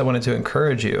 of course, I wanted to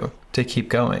encourage you to keep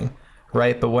going.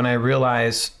 Right. But when I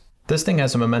realize this thing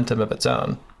has a momentum of its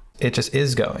own, it just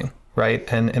is going. Right.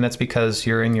 And that's because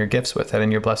you're in your gifts with it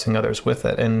and you're blessing others with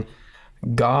it. And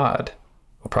God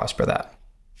will prosper that.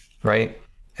 Right.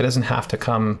 It doesn't have to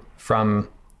come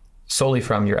solely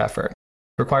from your effort.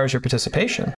 It requires your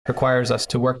participation. It requires us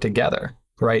to work together.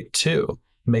 Right. To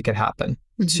make it happen,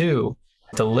 to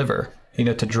deliver,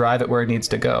 to drive it where it needs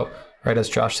to go. Right. As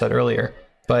Josh said earlier.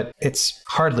 But it's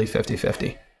hardly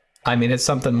 50-50. I mean, it's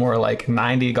something more like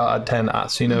 90 God, 10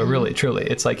 us, really, truly.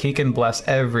 It's like he can bless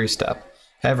every step,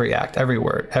 every act, every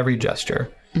word, every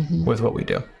gesture with what we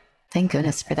do. Thank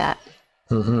goodness for that.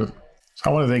 So I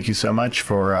want to thank you so much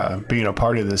for being a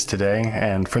part of this today.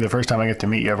 And for the first time I get to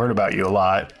meet you, I've heard about you a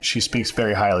lot. She speaks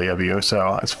very highly of you.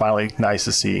 So it's finally nice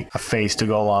to see a face to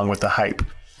go along with the hype.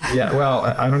 Yeah, well,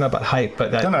 I don't know about hype,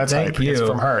 but No, it's thank hype. you. It's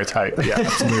from her. It's hype. Yeah,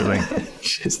 absolutely.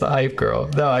 She's the hype girl.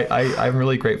 No, I'm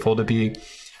really grateful to be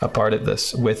a part of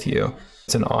this with you.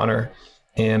 It's an honor,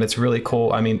 and it's really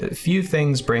cool. I mean, few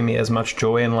things bring me as much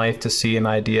joy in life to see an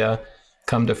idea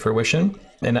come to fruition.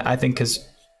 And I think because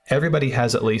everybody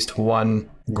has at least one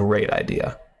great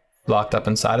idea locked up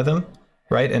inside of them,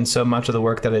 right? And so much of the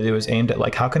work that I do is aimed at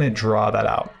like, how can I draw that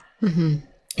out?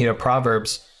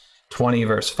 Proverbs 20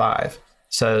 verse 5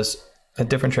 says,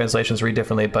 different translations read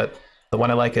differently, but the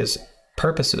one I like is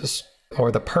purposes,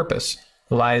 or the purpose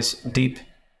lies deep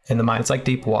in the mind. It's like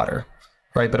deep water,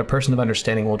 right? But a person of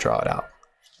understanding will draw it out.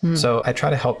 So I try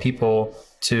to help people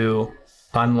to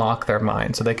unlock their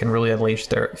mind so they can really unleash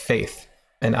their faith.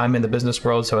 And I'm in the business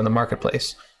world, so in the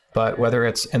marketplace. But whether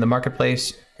it's in the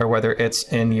marketplace or whether it's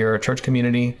in your church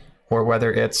community or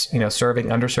whether it's, serving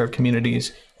underserved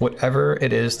communities, whatever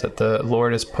it is that the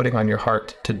Lord is putting on your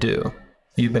heart to do,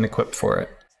 you've been equipped for it,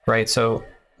 right? So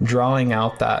drawing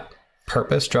out that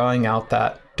purpose, drawing out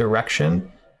that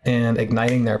direction and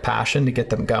igniting their passion to get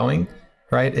them going,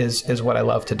 right, is what I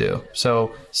love to do.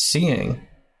 So seeing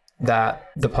that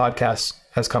the podcast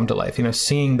has come to life,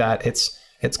 seeing that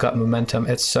it's got momentum,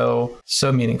 it's so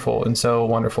meaningful and so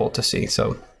wonderful to see.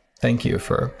 So thank you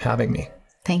for having me.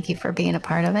 Thank you for being a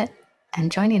part of it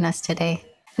and joining us today.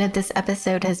 And if this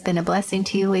episode has been a blessing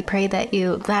to you, we pray that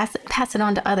you pass it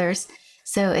on to others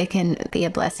so it can be a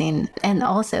blessing. And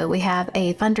also, we have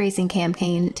a fundraising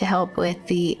campaign to help with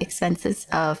the expenses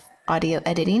of audio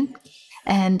editing.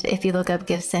 And if you look up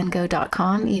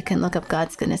givesendgo.com, you can look up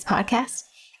God's Goodness Podcast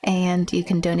and you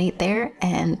can donate there.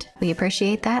 And we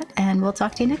appreciate that. And we'll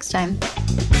talk to you next time.